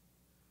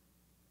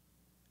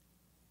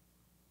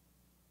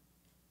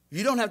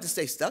 You don't have to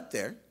stay stuck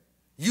there.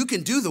 You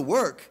can do the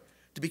work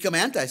to become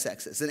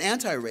anti-sexist and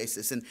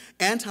anti-racist and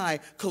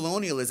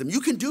anti-colonialism.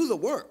 You can do the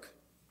work.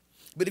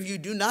 But if you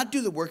do not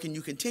do the work and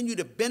you continue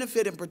to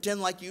benefit and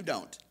pretend like you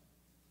don't,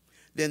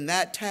 then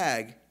that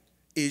tag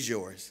is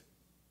yours.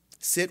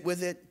 Sit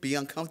with it, be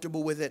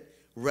uncomfortable with it,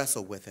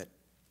 wrestle with it.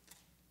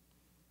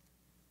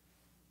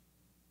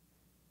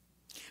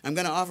 I'm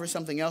going to offer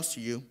something else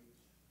to you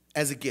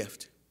as a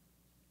gift.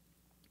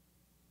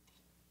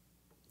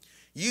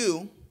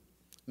 You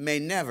may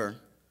never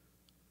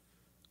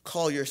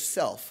call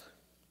yourself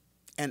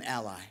an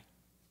ally.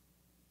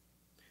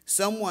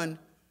 Someone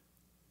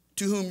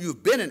to whom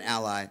you've been an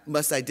ally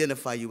must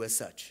identify you as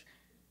such.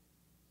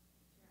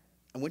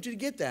 I want you to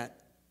get that,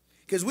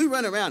 because we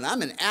run around,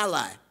 I'm an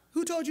ally.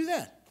 Who told you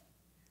that?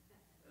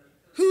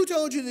 Who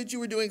told you that you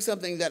were doing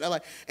something that ally?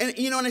 And,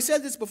 and I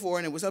said this before,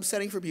 and it was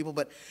upsetting for people,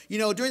 but,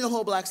 during the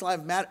whole Black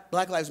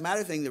Lives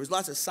Matter thing, there was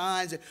lots of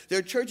signs. There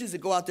are churches that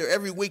go out there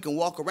every week and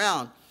walk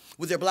around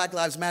with their Black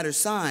Lives Matter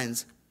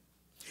signs.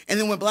 And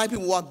then when black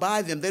people walk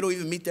by them, they don't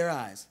even meet their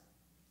eyes.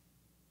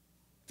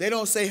 They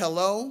don't say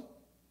hello.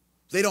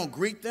 They don't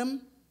greet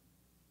them.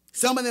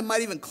 Some of them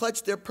might even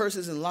clutch their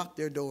purses and lock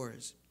their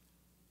doors.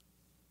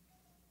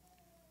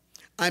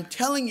 I'm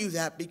telling you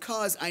that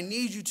because I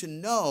need you to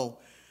know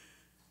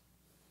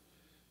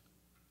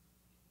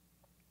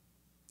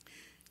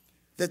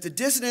that the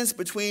dissonance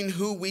between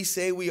who we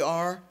say we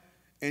are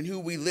and who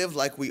we live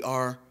like we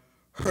are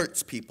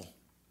hurts people.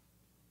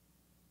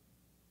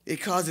 It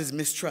causes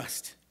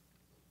mistrust.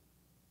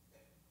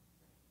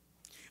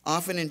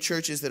 Often in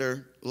churches that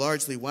are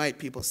largely white,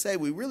 people say,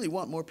 we really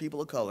want more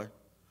people of color.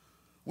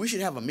 We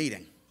should have a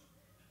meeting.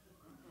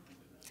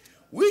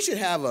 We should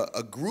have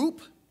a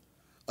group,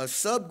 a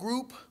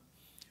subgroup.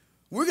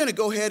 We're going to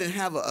go ahead and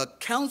have a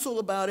council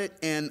about it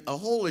and a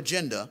whole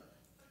agenda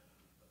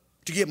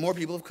to get more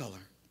people of color.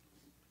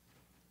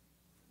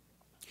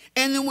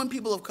 And then when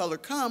people of color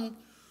come,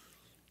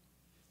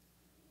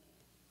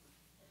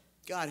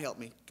 God help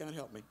me, God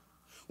help me.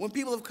 When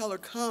people of color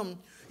come,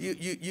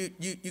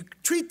 you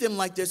treat them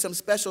like they're some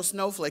special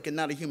snowflake and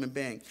not a human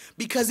being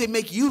because they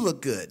make you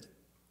look good.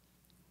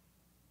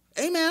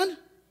 Amen?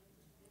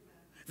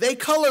 They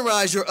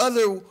colorize your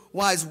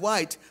otherwise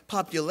white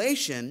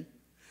population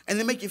and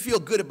they make you feel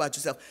good about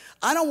yourself.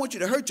 I don't want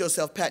you to hurt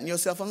yourself patting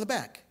yourself on the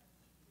back.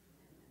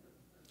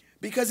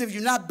 Because if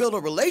you've not built a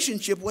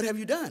relationship, what have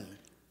you done?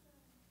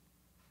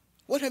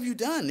 What have you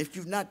done if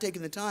you've not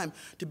taken the time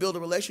to build a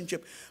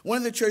relationship? One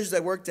of the churches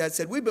I worked at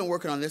said, we've been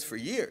working on this for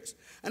years.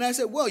 And I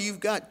said, well, you've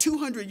got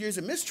 200 years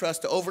of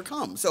mistrust to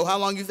overcome. So how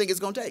long do you think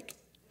it's going to take?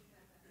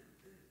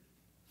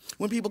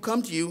 When people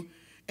come to you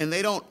and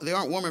they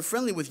aren't warm and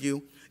friendly with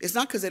you, it's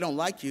not because they don't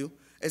like you.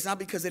 It's not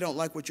because they don't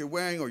like what you're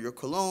wearing or your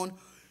cologne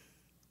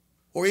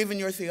or even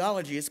your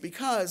theology. It's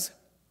because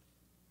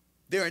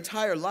their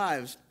entire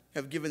lives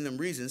have given them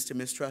reasons to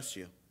mistrust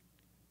you.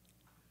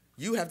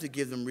 You have to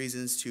give them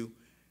reasons to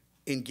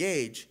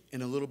engage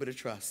in a little bit of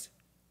trust.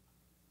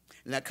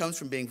 And that comes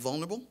from being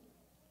vulnerable,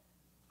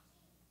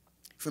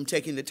 from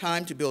taking the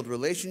time to build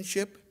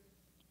relationship.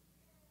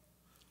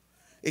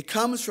 It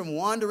comes from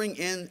wandering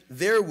in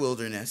their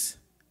wilderness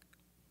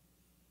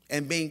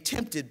and being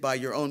tempted by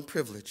your own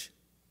privilege.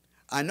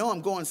 I know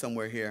I'm going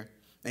somewhere here,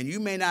 and you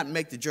may not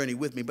make the journey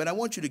with me, but I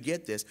want you to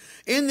get this.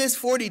 In this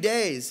 40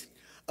 days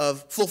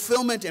of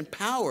fulfillment and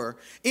power,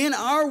 in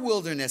our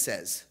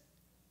wildernesses,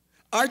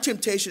 our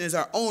temptation is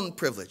our own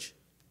privilege.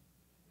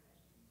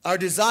 Our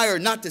desire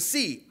not to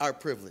see our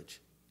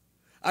privilege.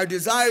 Our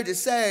desire to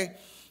say,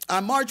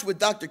 I march with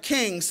Dr.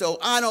 King, so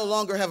I no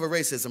longer have a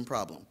racism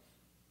problem.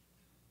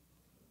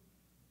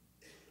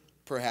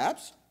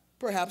 Perhaps,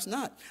 perhaps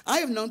not. I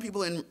have known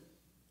people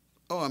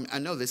I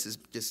know this is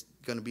just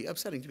going to be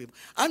upsetting to people.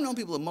 I've known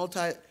people in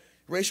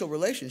multiracial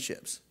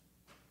relationships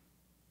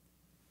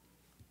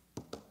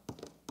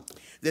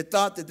that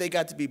thought that they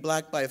got to be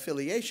black by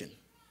affiliation,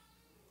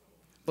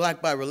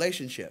 black by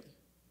relationship,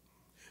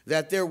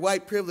 that their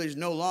white privilege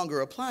no longer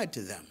applied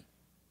to them.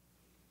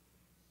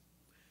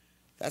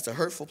 That's a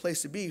hurtful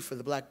place to be for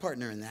the black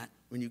partner in that,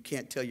 when you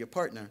can't tell your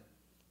partner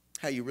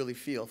how you really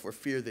feel for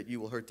fear that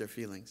you will hurt their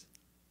feelings.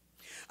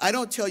 I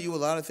don't tell you a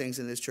lot of things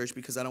in this church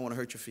because I don't want to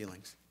hurt your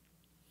feelings.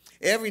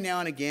 Every now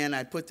and again,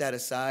 I put that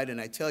aside and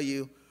I tell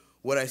you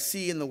what I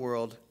see in the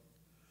world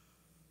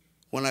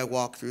when I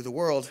walk through the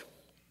world.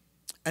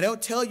 I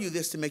don't tell you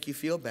this to make you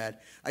feel bad.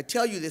 I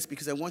tell you this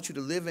because I want you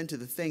to live into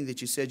the thing that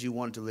you said you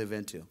wanted to live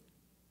into.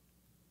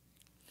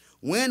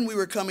 When we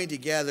were coming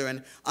together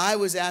and I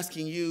was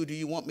asking you, do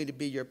you want me to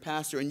be your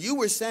pastor? And you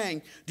were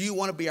saying, do you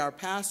want to be our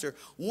pastor?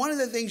 One of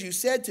the things you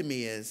said to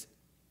me is,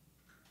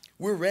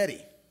 we're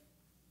ready.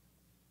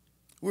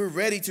 We're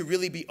ready to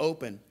really be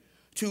open,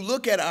 to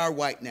look at our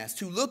whiteness,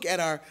 to look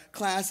at our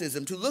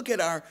classism, to look at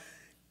our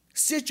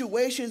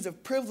situations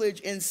of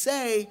privilege and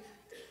say,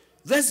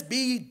 let's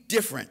be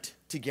different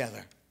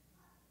together.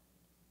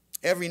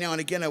 Every now and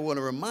again, I want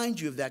to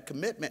remind you of that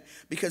commitment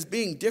because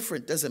being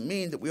different doesn't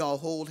mean that we all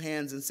hold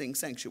hands and sing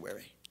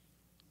Sanctuary.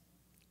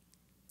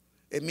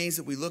 It means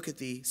that we look at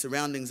the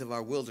surroundings of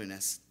our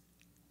wilderness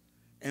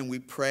and we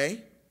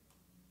pray.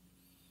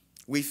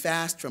 We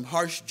fast from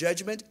harsh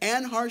judgment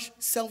and harsh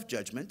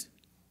self-judgment.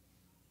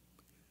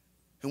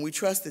 And we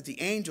trust that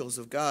the angels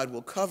of God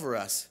will cover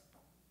us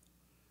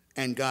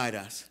and guide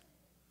us.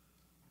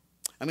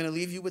 I'm going to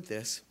leave you with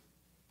this.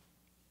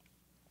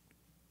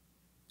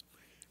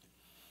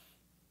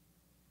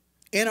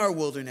 In our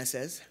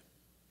wildernesses,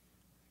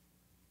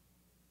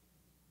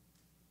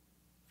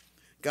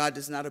 God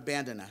does not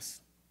abandon us.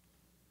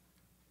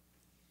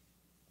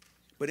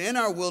 But in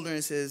our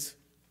wildernesses,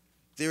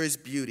 there is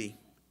beauty.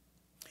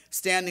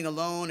 Standing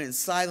alone in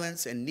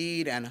silence and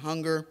need and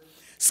hunger,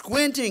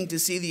 squinting to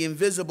see the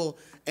invisible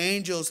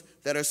angels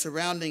that are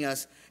surrounding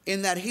us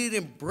in that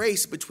heated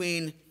embrace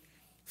between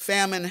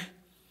famine,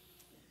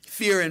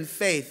 fear, and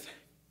faith.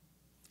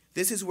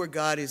 This is where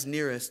God is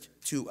nearest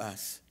to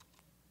us.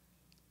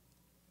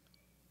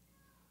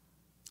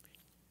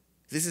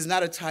 This is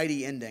not a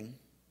tidy ending.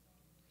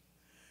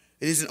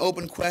 It is an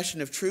open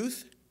question of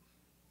truth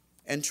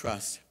and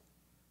trust.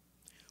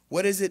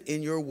 What is it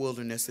in your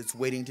wilderness that's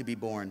waiting to be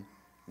born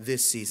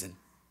this season,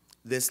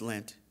 this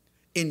Lent?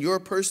 In your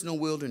personal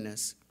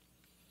wilderness,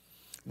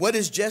 what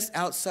is just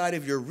outside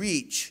of your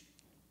reach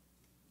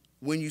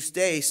when you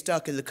stay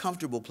stuck in the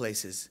comfortable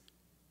places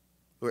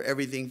where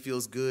everything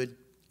feels good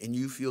and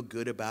you feel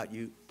good about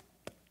you?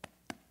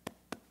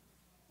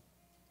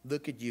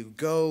 Look at you.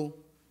 Go,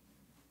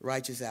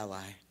 righteous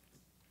ally.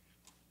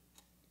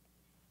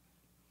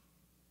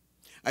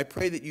 I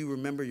pray that you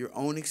remember your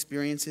own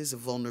experiences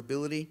of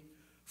vulnerability,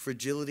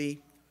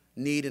 fragility,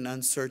 need, and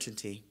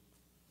uncertainty.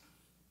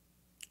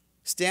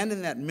 Stand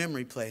in that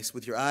memory place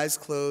with your eyes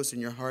closed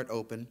and your heart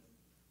open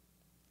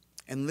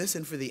and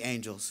listen for the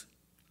angels.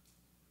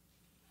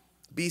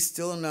 Be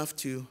still enough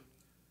to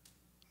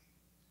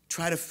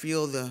try to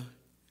feel the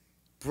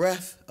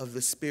breath of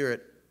the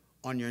Spirit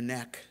on your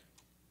neck.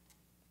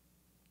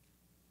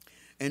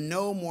 And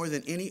know more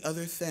than any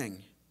other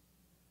thing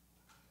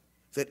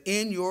that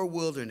in your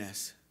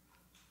wilderness,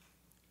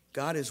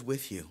 God is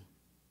with you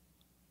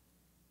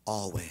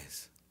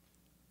always.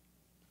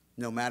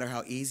 No matter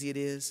how easy it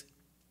is,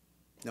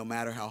 no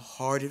matter how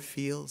hard it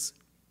feels,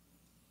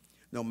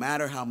 no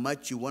matter how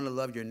much you want to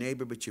love your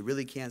neighbor but you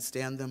really can't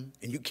stand them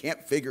and you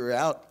can't figure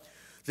out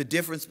the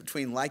difference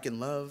between like and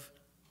love,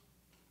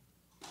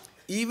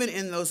 even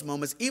in those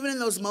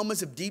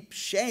moments of deep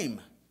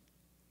shame,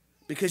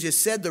 because you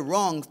said the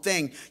wrong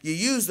thing, you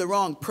used the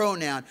wrong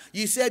pronoun,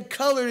 you said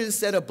colored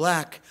instead of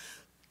black,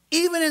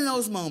 even in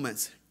those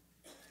moments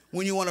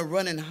when you want to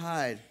run and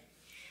hide,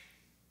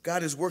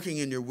 God is working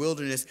in your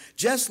wilderness.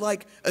 Just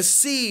like a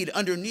seed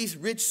underneath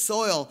rich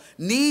soil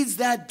needs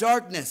that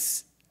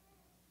darkness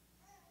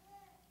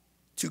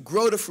to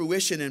grow to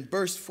fruition and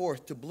burst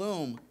forth to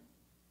bloom,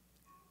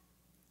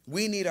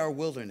 we need our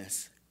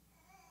wilderness.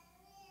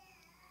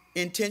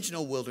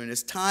 Intentional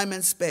wilderness, time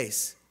and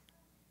space,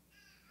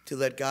 to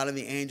let God and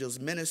the angels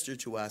minister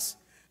to us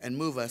and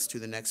move us to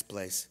the next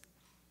place.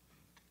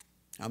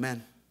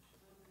 Amen.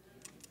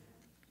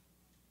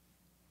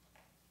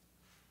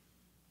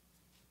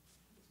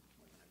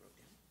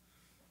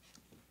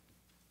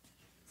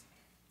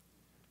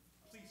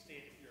 Please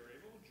stand if you're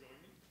able. Join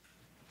me.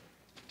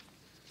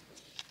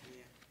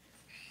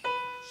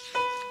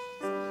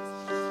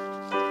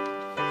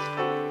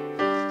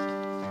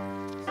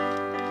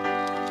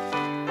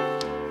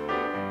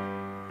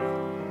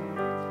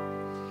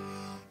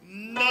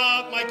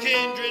 Not my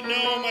kindred,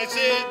 no my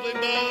sibling,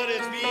 but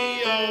it's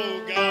me,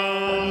 oh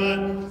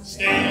God,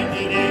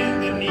 standing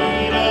in the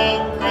need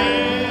of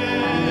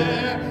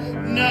prayer.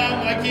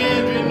 Not my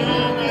kindred,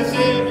 no my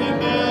sibling,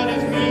 but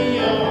it's me,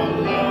 oh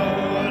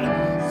Lord,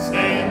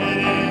 standing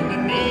in the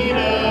need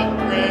of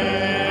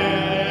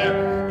prayer.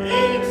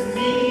 It's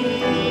me,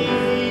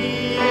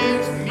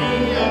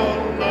 oh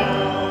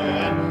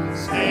Lord,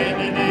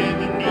 standing in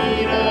the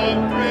need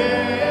of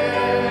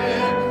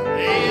prayer.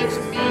 It's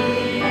me,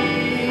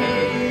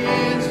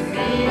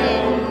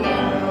 oh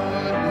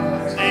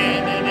Lord,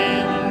 standing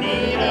in the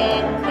need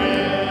of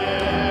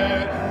prayer.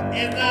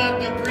 In the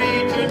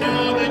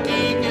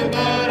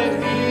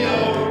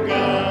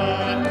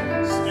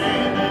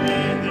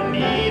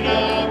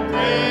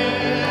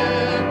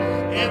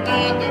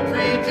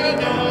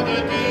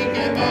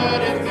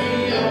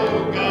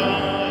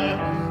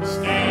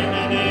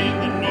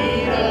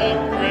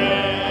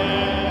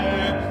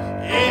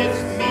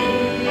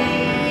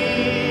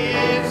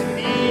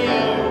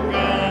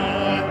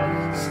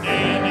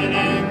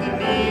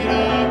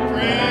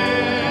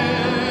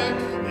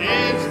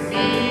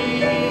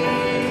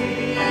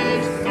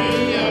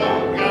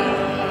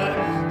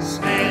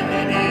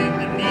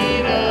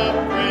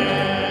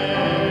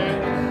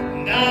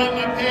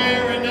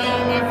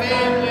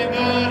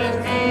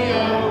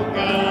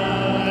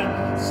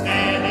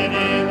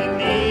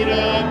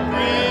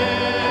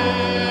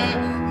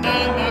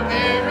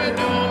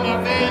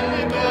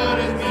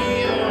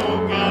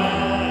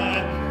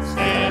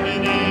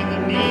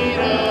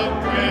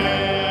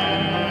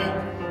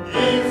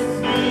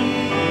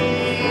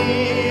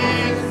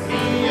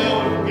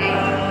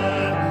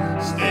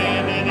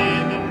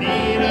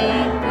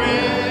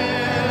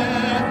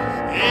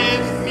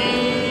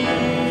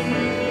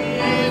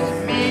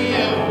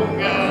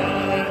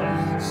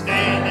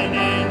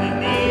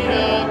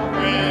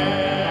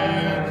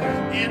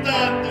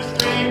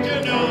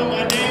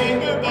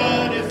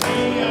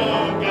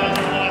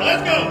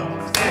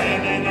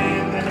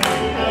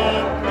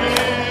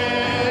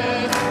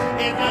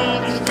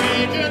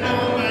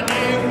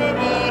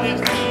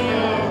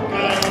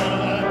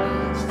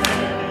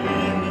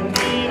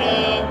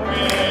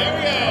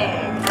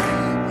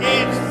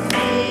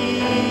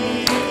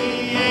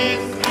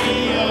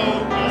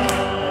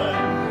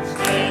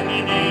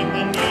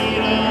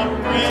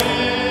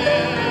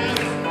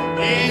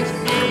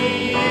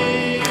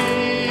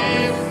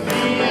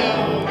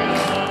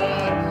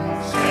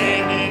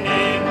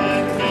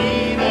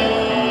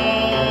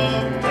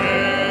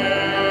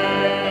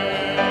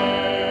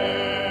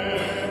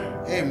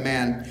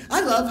Amen.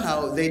 I love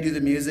how they do the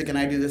music and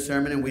I do the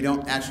sermon and we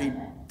don't actually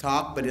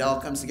talk, but it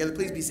all comes together.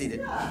 Please be seated.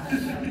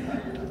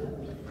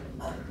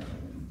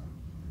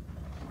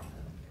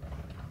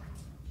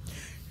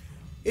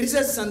 It is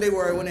that Sunday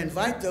where I want to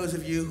invite those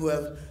of you who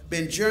have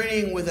been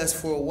journeying with us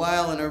for a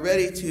while and are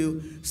ready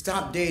to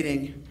stop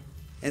dating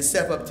and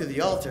step up to the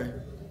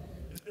altar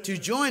to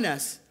join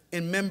us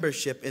in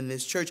membership in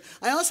this church.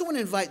 I also want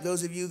to invite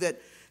those of you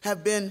that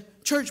have been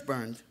church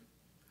burned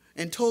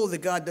and told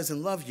that God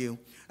doesn't love you.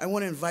 I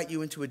want to invite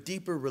you into a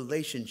deeper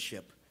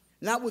relationship,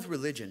 not with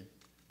religion,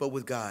 but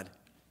with God.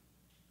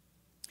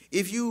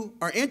 If you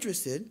are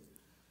interested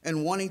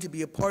and wanting to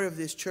be a part of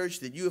this church,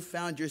 that you have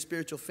found your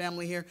spiritual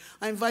family here,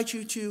 I invite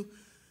you to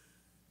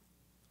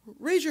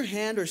raise your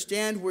hand or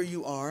stand where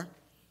you are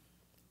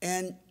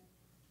and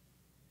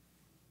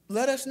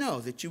let us know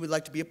that you would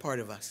like to be a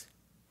part of us.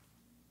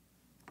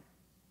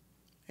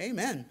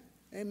 Amen.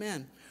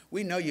 Amen.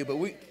 We know you, but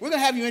we're going to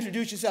have you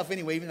introduce yourself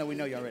anyway, even though we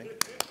know you already.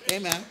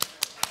 Amen.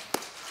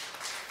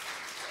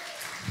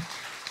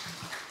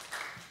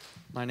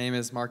 My name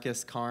is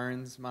Marcus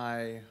Carnes.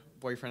 My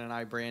boyfriend and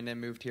I, Brandon,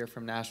 moved here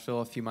from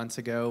Nashville a few months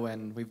ago,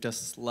 and we've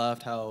just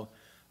loved how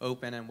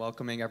open and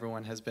welcoming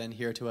everyone has been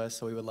here to us,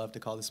 so we would love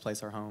to call this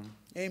place our home.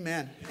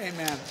 Amen.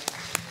 Amen.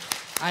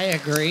 I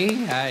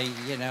agree. I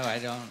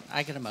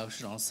get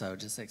emotional, so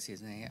just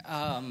excuse me.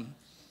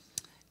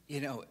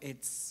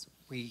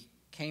 We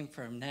came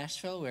from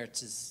Nashville, where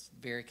it's just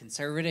very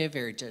conservative,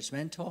 very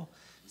judgmental.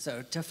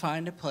 So to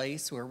find a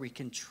place where we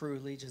can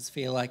truly just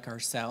feel like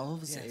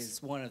ourselves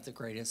is one of the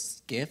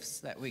greatest gifts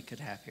that we could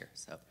have here.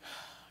 So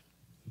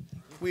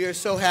we are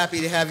so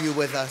happy to have you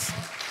with us.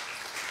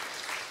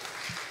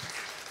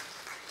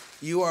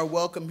 You are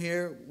welcome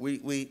here.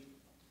 We're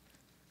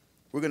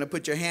going to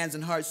put your hands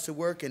and hearts to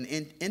work and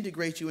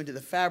integrate you into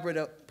the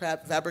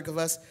fabric of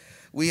us.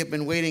 We have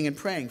been waiting and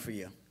praying for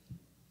you.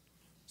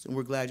 So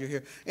we're glad you're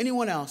here.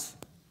 Anyone else?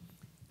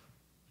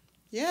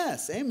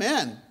 Yes,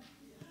 amen.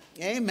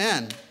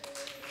 Amen.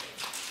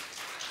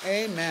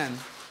 Amen.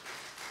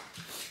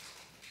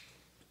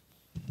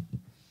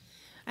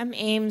 I'm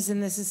Ames,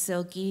 and this is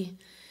Silky.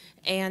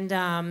 And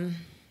I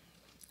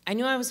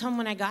knew I was home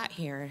when I got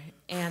here.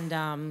 And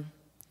I'm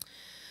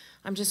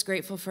just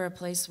grateful for a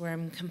place where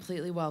I'm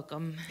completely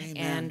welcome. Amen.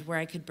 And where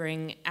I could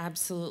bring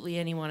absolutely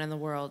anyone in the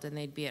world, and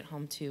they'd be at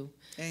home too.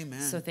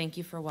 Amen. So thank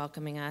you for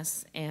welcoming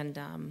us. And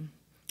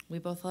we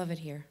both love it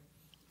here.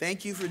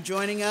 Thank you for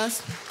joining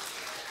us.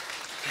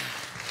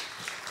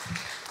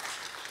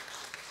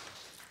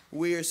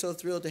 We are so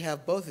thrilled to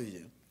have both of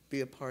you be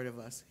a part of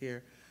us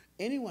here.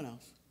 Anyone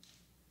else?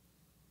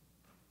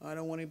 I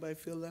don't want anybody to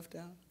feel left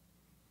out.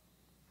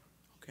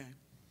 Okay.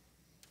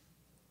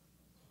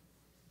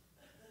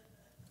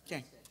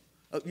 Okay.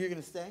 Oh, you're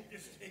going to stay?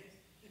 Okay.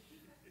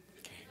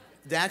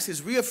 Dax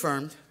is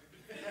reaffirmed.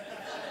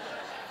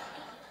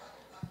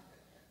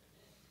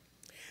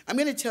 I'm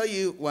going to tell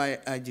you why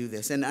I do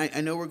this. And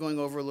I know we're going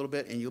over a little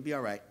bit, and you'll be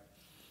all right.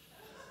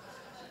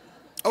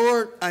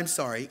 Or, I'm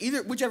sorry.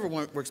 Whichever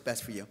one works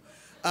best for you.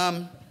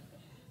 Throughout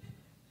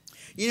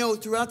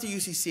the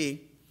UCC,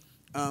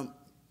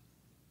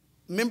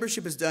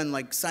 membership is done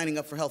like signing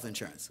up for health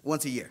insurance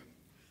once a year.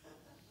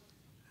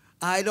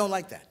 I don't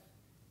like that.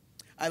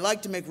 I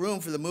like to make room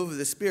for the move of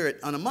the Spirit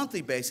on a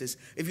monthly basis.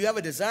 If you have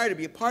a desire to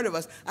be a part of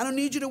us, I don't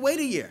need you to wait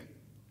a year.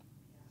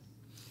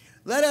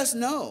 Let us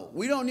know.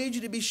 We don't need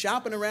you to be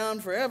shopping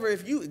around forever.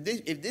 If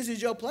this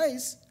is your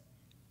place,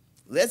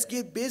 let's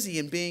get busy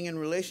in being in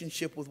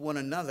relationship with one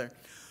another.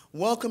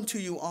 Welcome to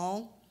you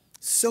all.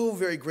 So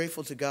very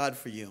grateful to God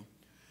for you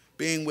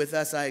being with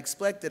us. I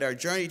expect that our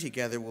journey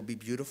together will be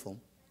beautiful.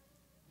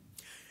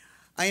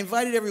 I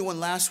invited everyone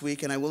last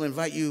week, and I will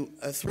invite you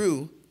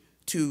through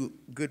to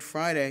Good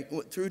Friday,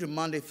 through to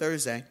Monday,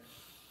 Thursday,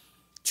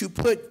 to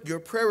put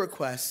your prayer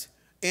requests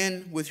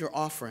in with your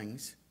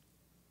offerings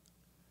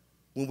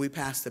when we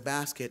pass the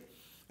basket.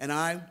 And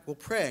I will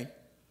pray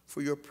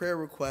for your prayer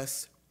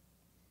requests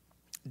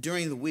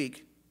during the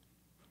week.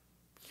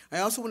 I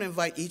also want to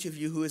invite each of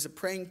you who is a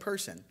praying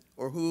person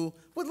or who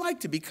would like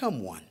to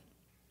become one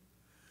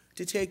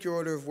to take your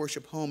order of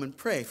worship home and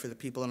pray for the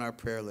people on our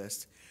prayer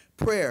list.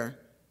 Prayer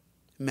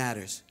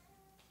matters.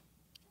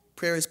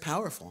 Prayer is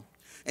powerful.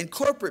 And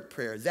corporate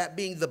prayer, that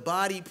being the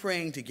body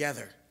praying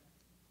together,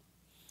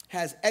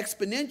 has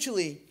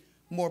exponentially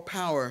more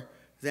power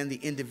than the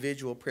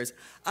individual prayers.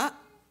 I'm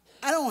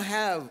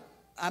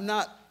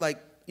not like,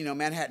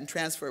 Manhattan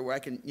Transfer where I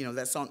can,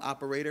 that song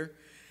Operator.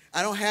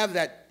 I don't have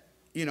that,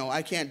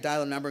 I can't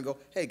dial a number and go,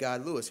 hey,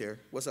 God, Lewis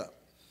here, what's up?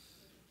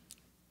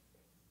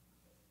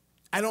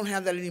 I don't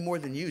have that any more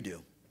than you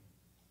do.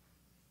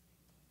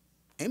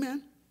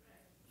 Amen.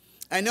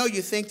 I know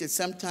you think that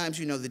sometimes,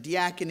 the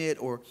diaconate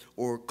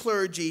or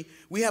clergy,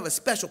 we have a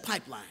special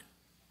pipeline.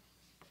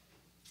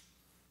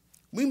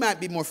 We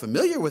might be more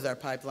familiar with our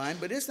pipeline,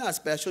 but it's not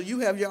special. You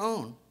have your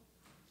own.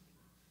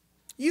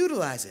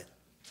 Utilize it.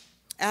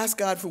 Ask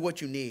God for what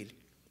you need.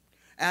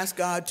 Ask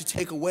God to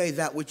take away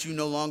that which you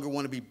no longer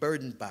want to be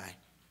burdened by.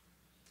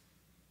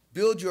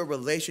 Build your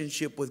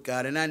relationship with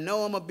God. And I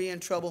know I'm going to be in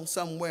trouble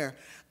somewhere.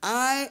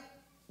 I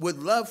would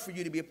love for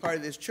you to be a part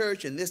of this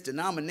church and this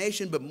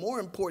denomination, but more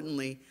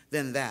importantly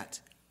than that,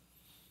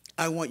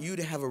 I want you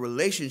to have a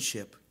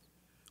relationship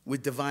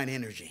with divine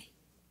energy.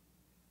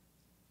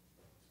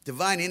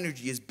 Divine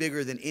energy is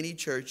bigger than any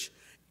church,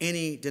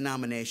 any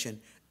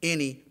denomination,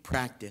 any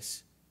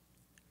practice.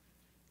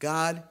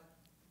 God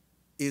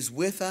is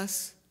with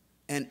us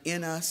and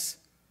in us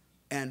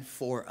and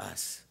for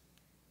us.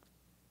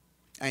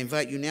 I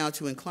invite you now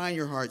to incline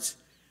your hearts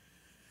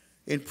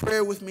in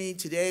prayer with me.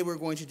 Today we're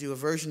going to do a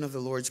version of the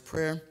Lord's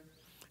Prayer.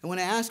 And when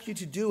I ask you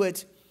to do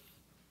it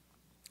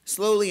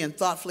slowly and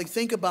thoughtfully,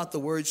 think about the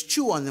words,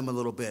 chew on them a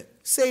little bit,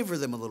 savor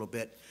them a little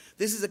bit.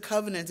 This is a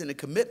covenant and a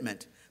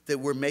commitment that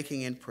we're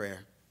making in prayer.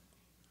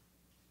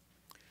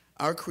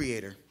 Our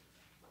Creator,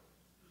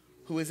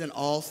 who is in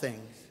all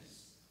things,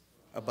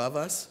 above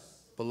us,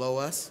 below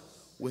us,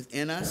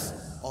 within us,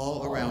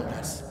 all around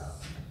us,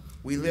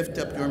 we lift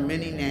up your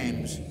many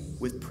names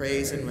with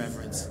praise and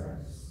reverence.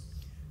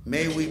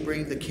 May we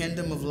bring the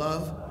kingdom of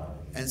love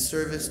and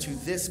service to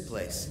this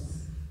place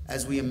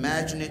as we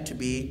imagine it to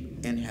be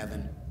in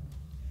heaven.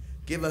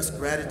 Give us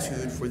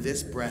gratitude for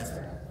this breath,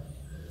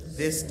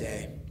 this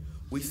day.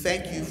 We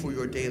thank you for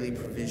your daily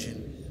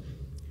provision.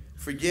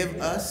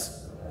 Forgive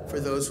us for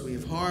those we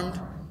have harmed,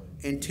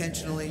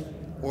 intentionally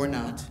or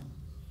not.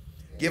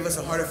 Give us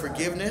a heart of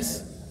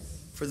forgiveness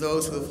for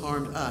those who have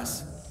harmed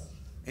us,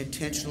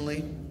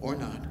 intentionally or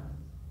not.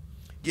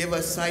 Give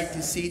us sight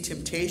to see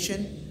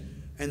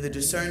temptation and the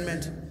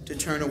discernment to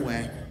turn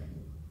away.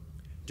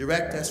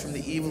 Direct us from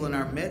the evil in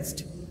our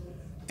midst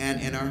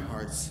and in our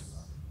hearts.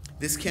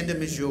 This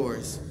kingdom is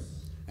yours,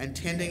 and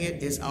tending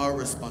it is our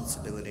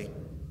responsibility.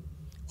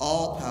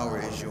 All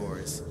power is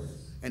yours,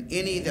 and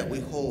any that we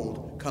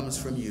hold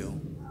comes from you.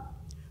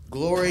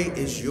 Glory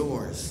is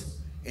yours,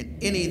 and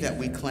any that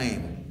we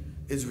claim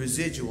is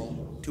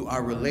residual to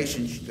our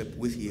relationship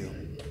with you.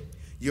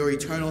 Your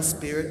eternal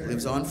Spirit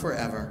lives on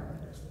forever,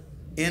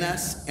 in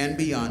us and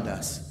beyond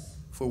us,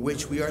 for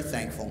which we are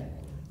thankful.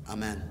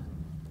 Amen.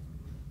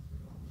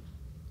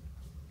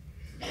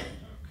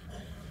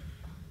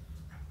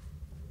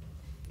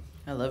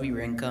 I love you,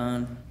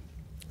 Rincon.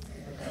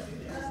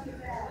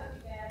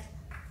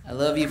 I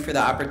love you for the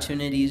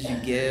opportunities you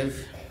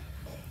give.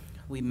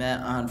 We met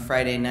on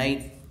Friday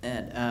night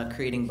at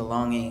Creating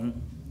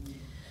Belonging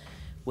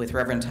with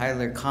Reverend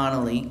Tyler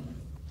Connolly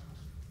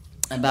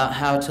about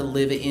how to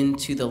live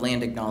into the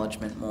land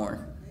acknowledgement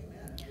more.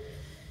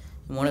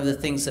 And one of the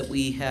things that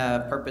we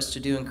have purpose to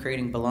do in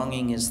Creating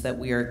Belonging is that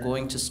we are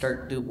going to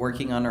start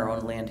working on our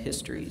own land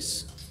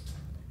histories,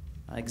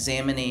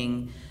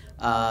 examining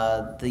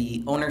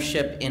the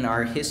ownership in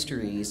our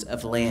histories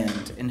of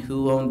land and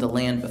who owned the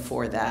land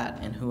before that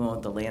and who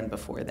owned the land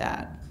before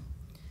that.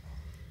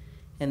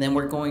 And then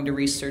we're going to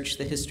research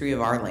the history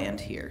of our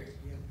land here.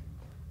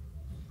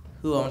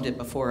 Who owned it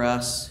before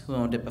us, who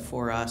owned it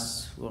before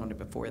us, who owned it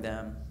before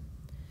them,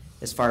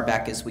 as far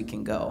back as we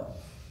can go.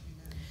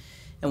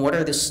 And what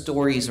are the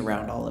stories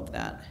around all of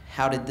that?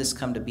 How did this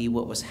come to be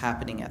what was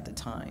happening at the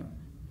time?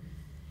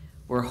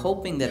 We're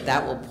hoping that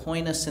that will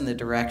point us in the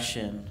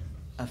direction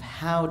of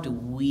how do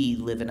we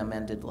live an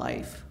amended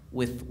life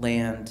with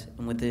land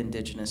and with the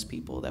indigenous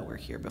people that were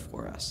here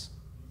before us.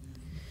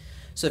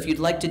 So if you'd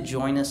like to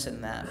join us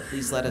in that,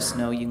 please let us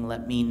know. You can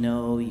let me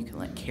know. You can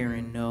let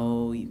Karen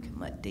know. You can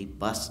let Dave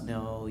Buss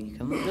know. You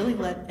can really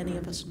let any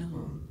of us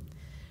know.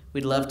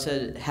 We'd love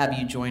to have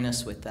you join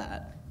us with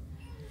that.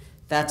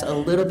 That's a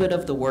little bit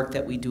of the work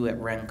that we do at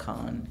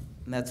Rincon,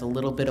 and that's a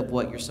little bit of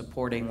what you're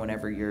supporting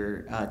whenever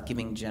you're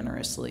giving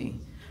generously.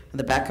 On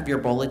the back of your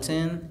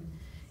bulletin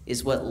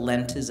is what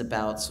Lent is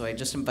about, so I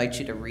just invite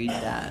you to read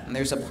that. And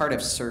there's a part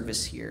of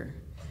service here,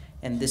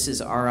 and this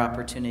is our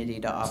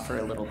opportunity to offer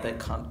a little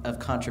bit of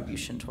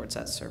contribution towards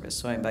that service,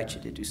 so I invite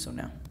you to do so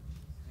now.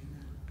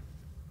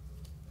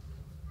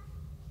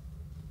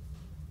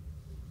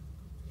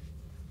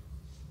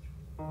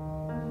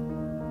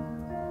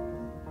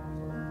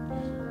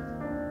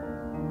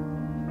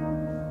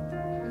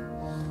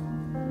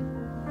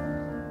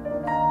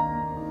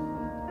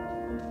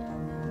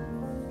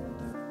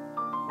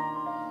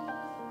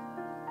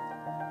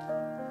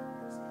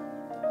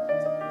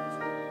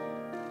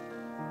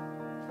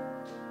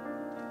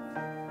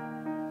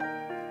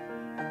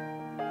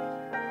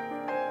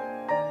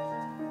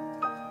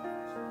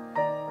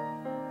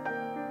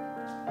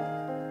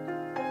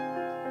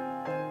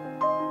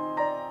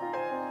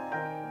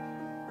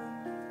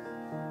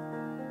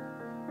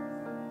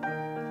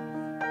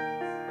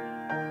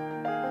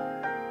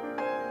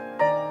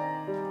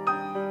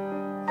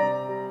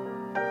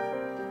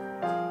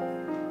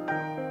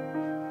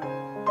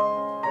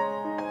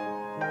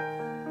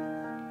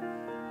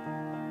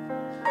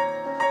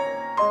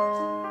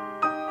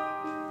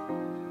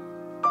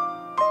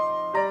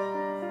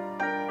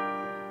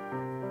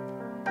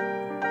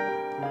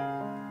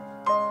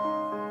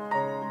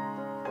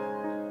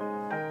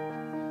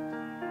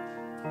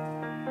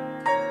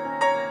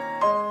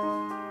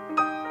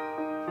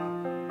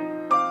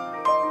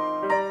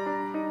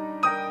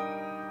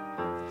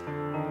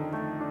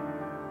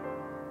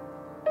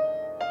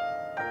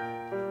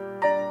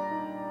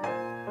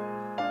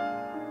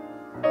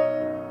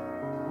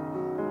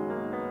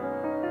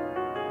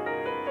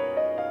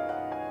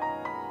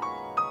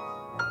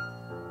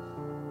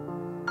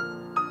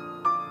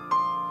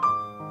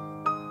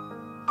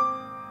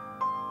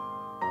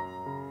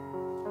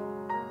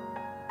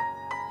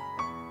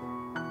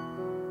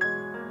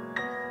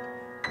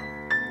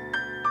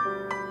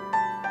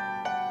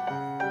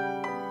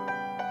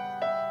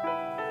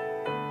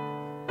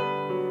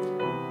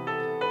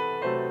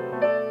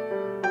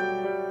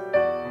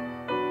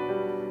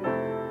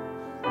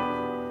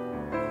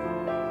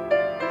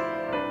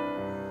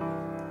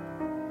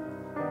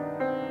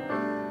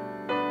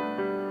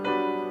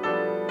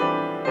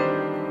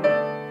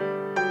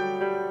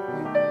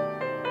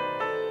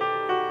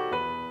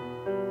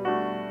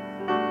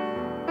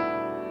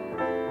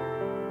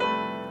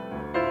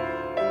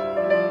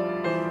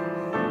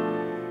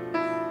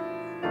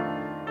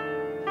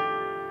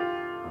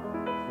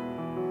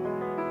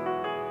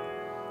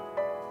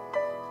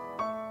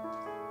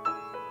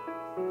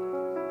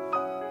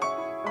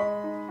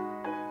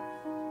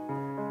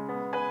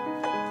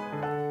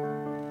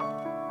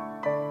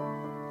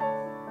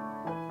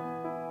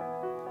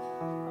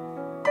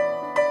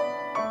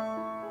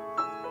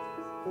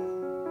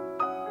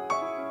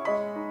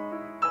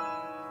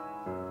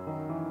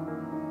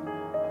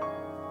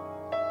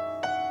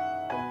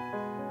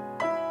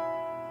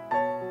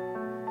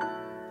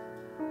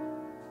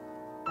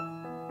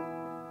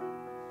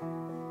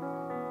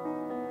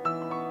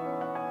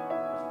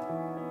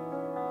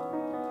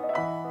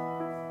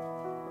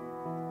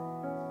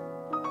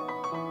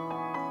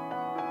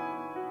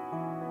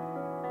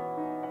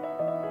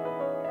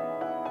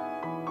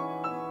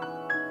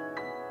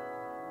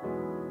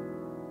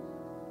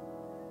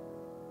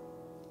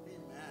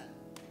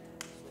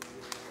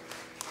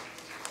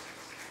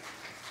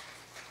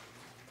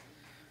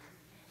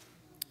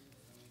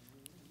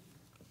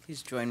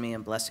 Please join me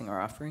in blessing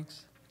our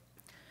offerings.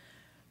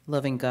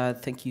 Loving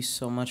God, thank you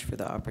so much for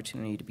the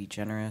opportunity to be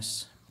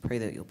generous. Pray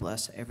that you'll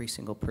bless every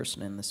single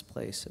person in this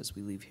place as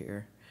we leave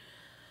here.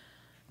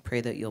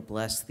 Pray that you'll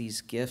bless these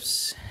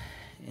gifts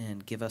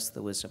and give us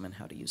the wisdom on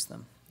how to use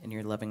them. In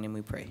your loving name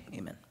we pray.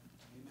 Amen.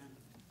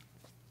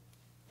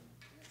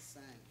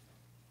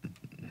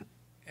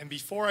 And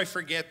before I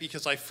forget,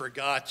 because I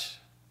forgot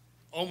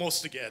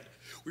almost again,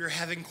 we are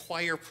having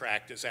choir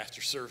practice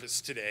after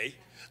service today.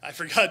 I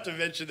forgot to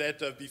mention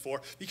that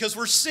before, because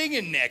we're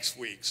singing next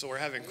week. So we're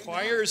having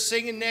choir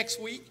singing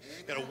next week.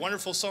 Got a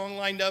wonderful song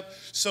lined up.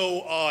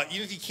 So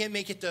even if you can't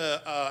make it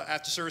to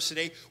after service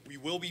today, we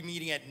will be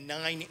meeting at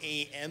 9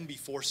 a.m.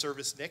 before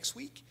service next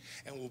week,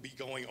 and we'll be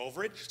going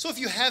over it. So if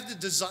you have the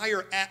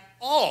desire at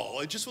all,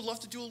 I just would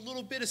love to do a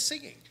little bit of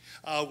singing.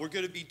 We're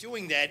going to be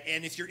doing that.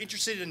 And if you're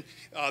interested in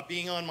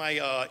being on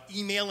my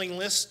emailing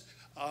list,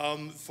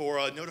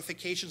 for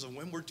notifications of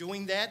when we're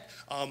doing that,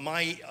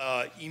 my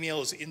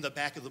email is in the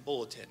back of the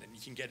bulletin, and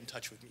you can get in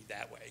touch with me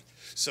that way.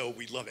 So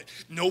we'd love it.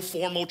 No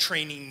formal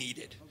training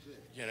needed,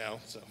 you know,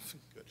 so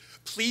good.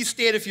 Please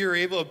stand if you're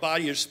able,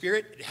 body or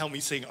spirit, and help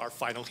me sing our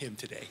final hymn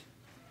today.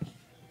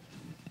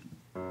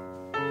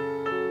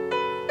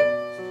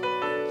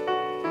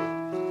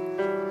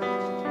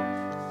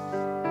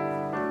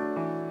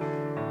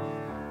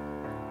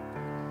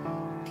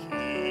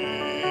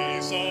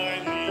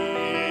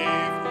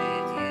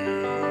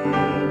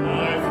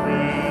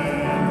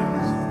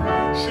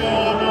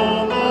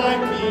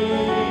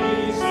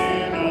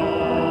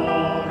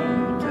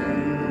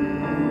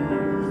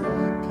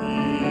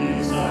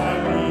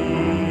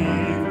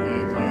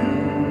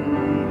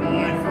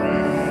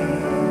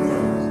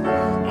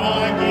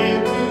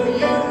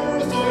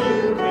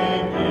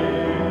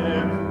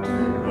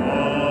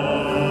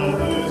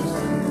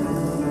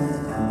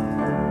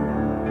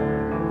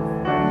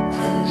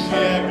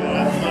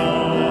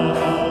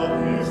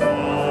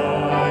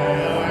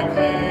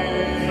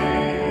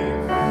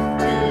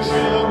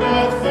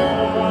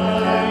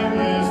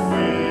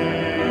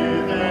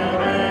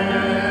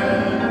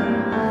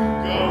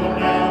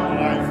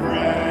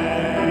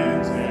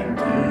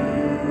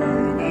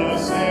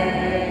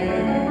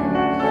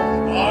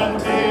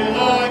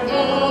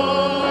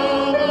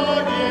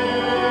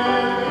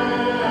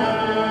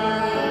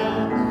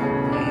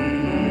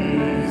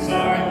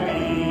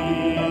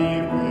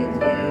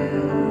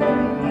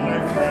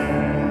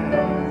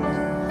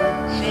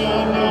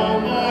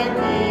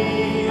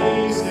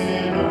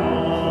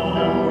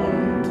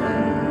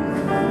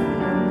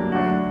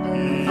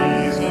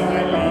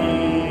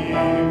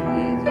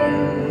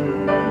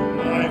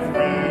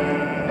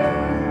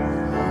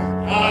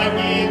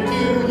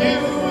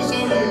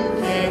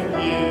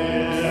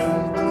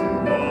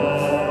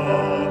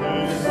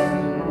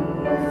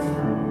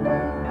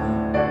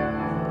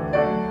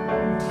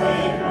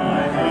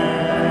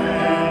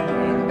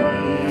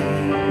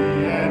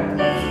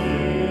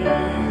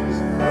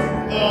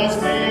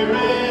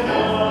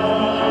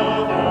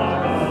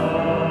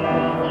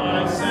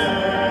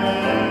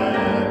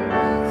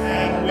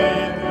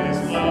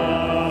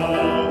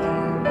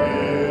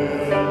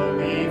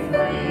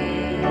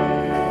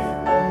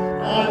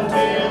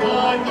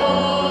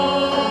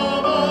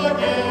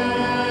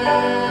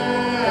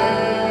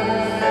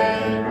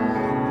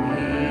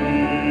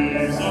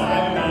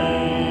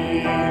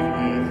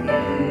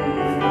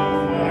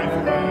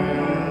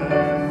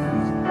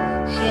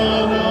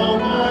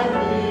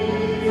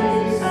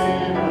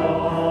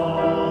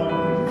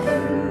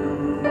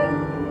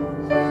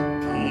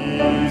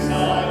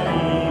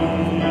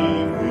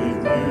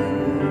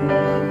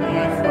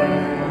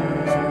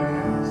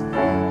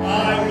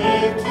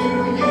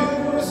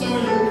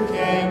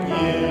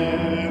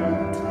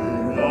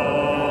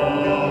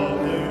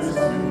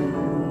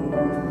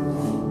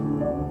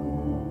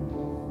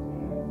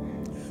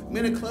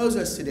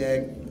 Us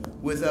today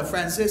with a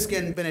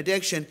Franciscan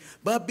benediction,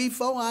 but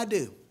before I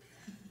do,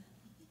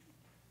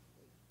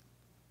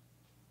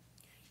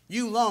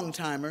 you long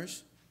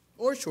timers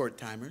or short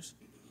timers,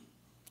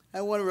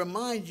 I want to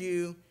remind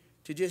you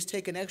to just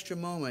take an extra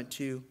moment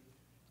to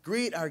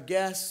greet our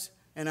guests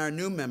and our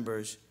new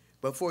members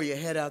before you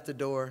head out the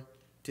door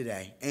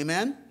today.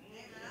 Amen? Amen.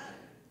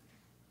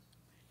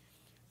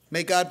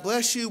 May God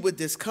bless you with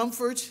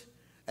discomfort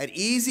at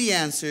easy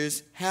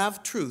answers,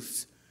 half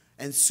truths,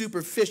 and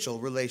superficial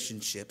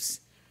relationships,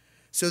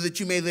 so that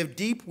you may live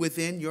deep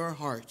within your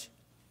heart.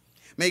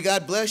 May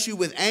God bless you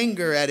with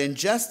anger at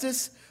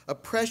injustice,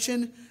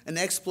 oppression, and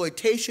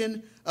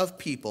exploitation of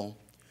people,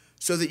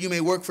 so that you may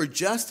work for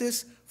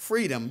justice,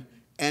 freedom,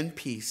 and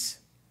peace.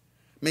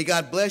 May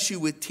God bless you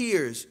with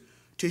tears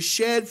to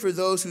shed for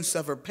those who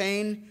suffer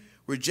pain,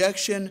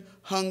 rejection,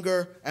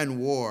 hunger, and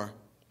war,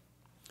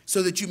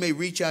 so that you may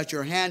reach out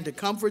your hand to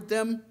comfort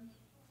them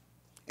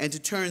and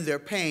to turn their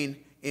pain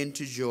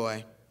into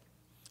joy.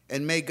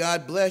 And may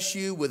God bless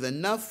you with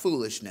enough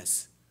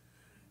foolishness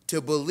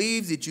to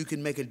believe that you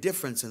can make a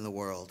difference in the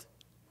world,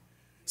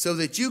 so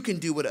that you can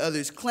do what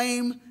others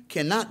claim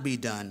cannot be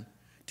done,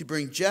 to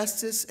bring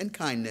justice and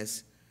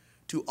kindness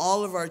to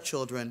all of our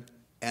children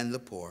and the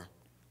poor.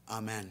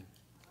 Amen.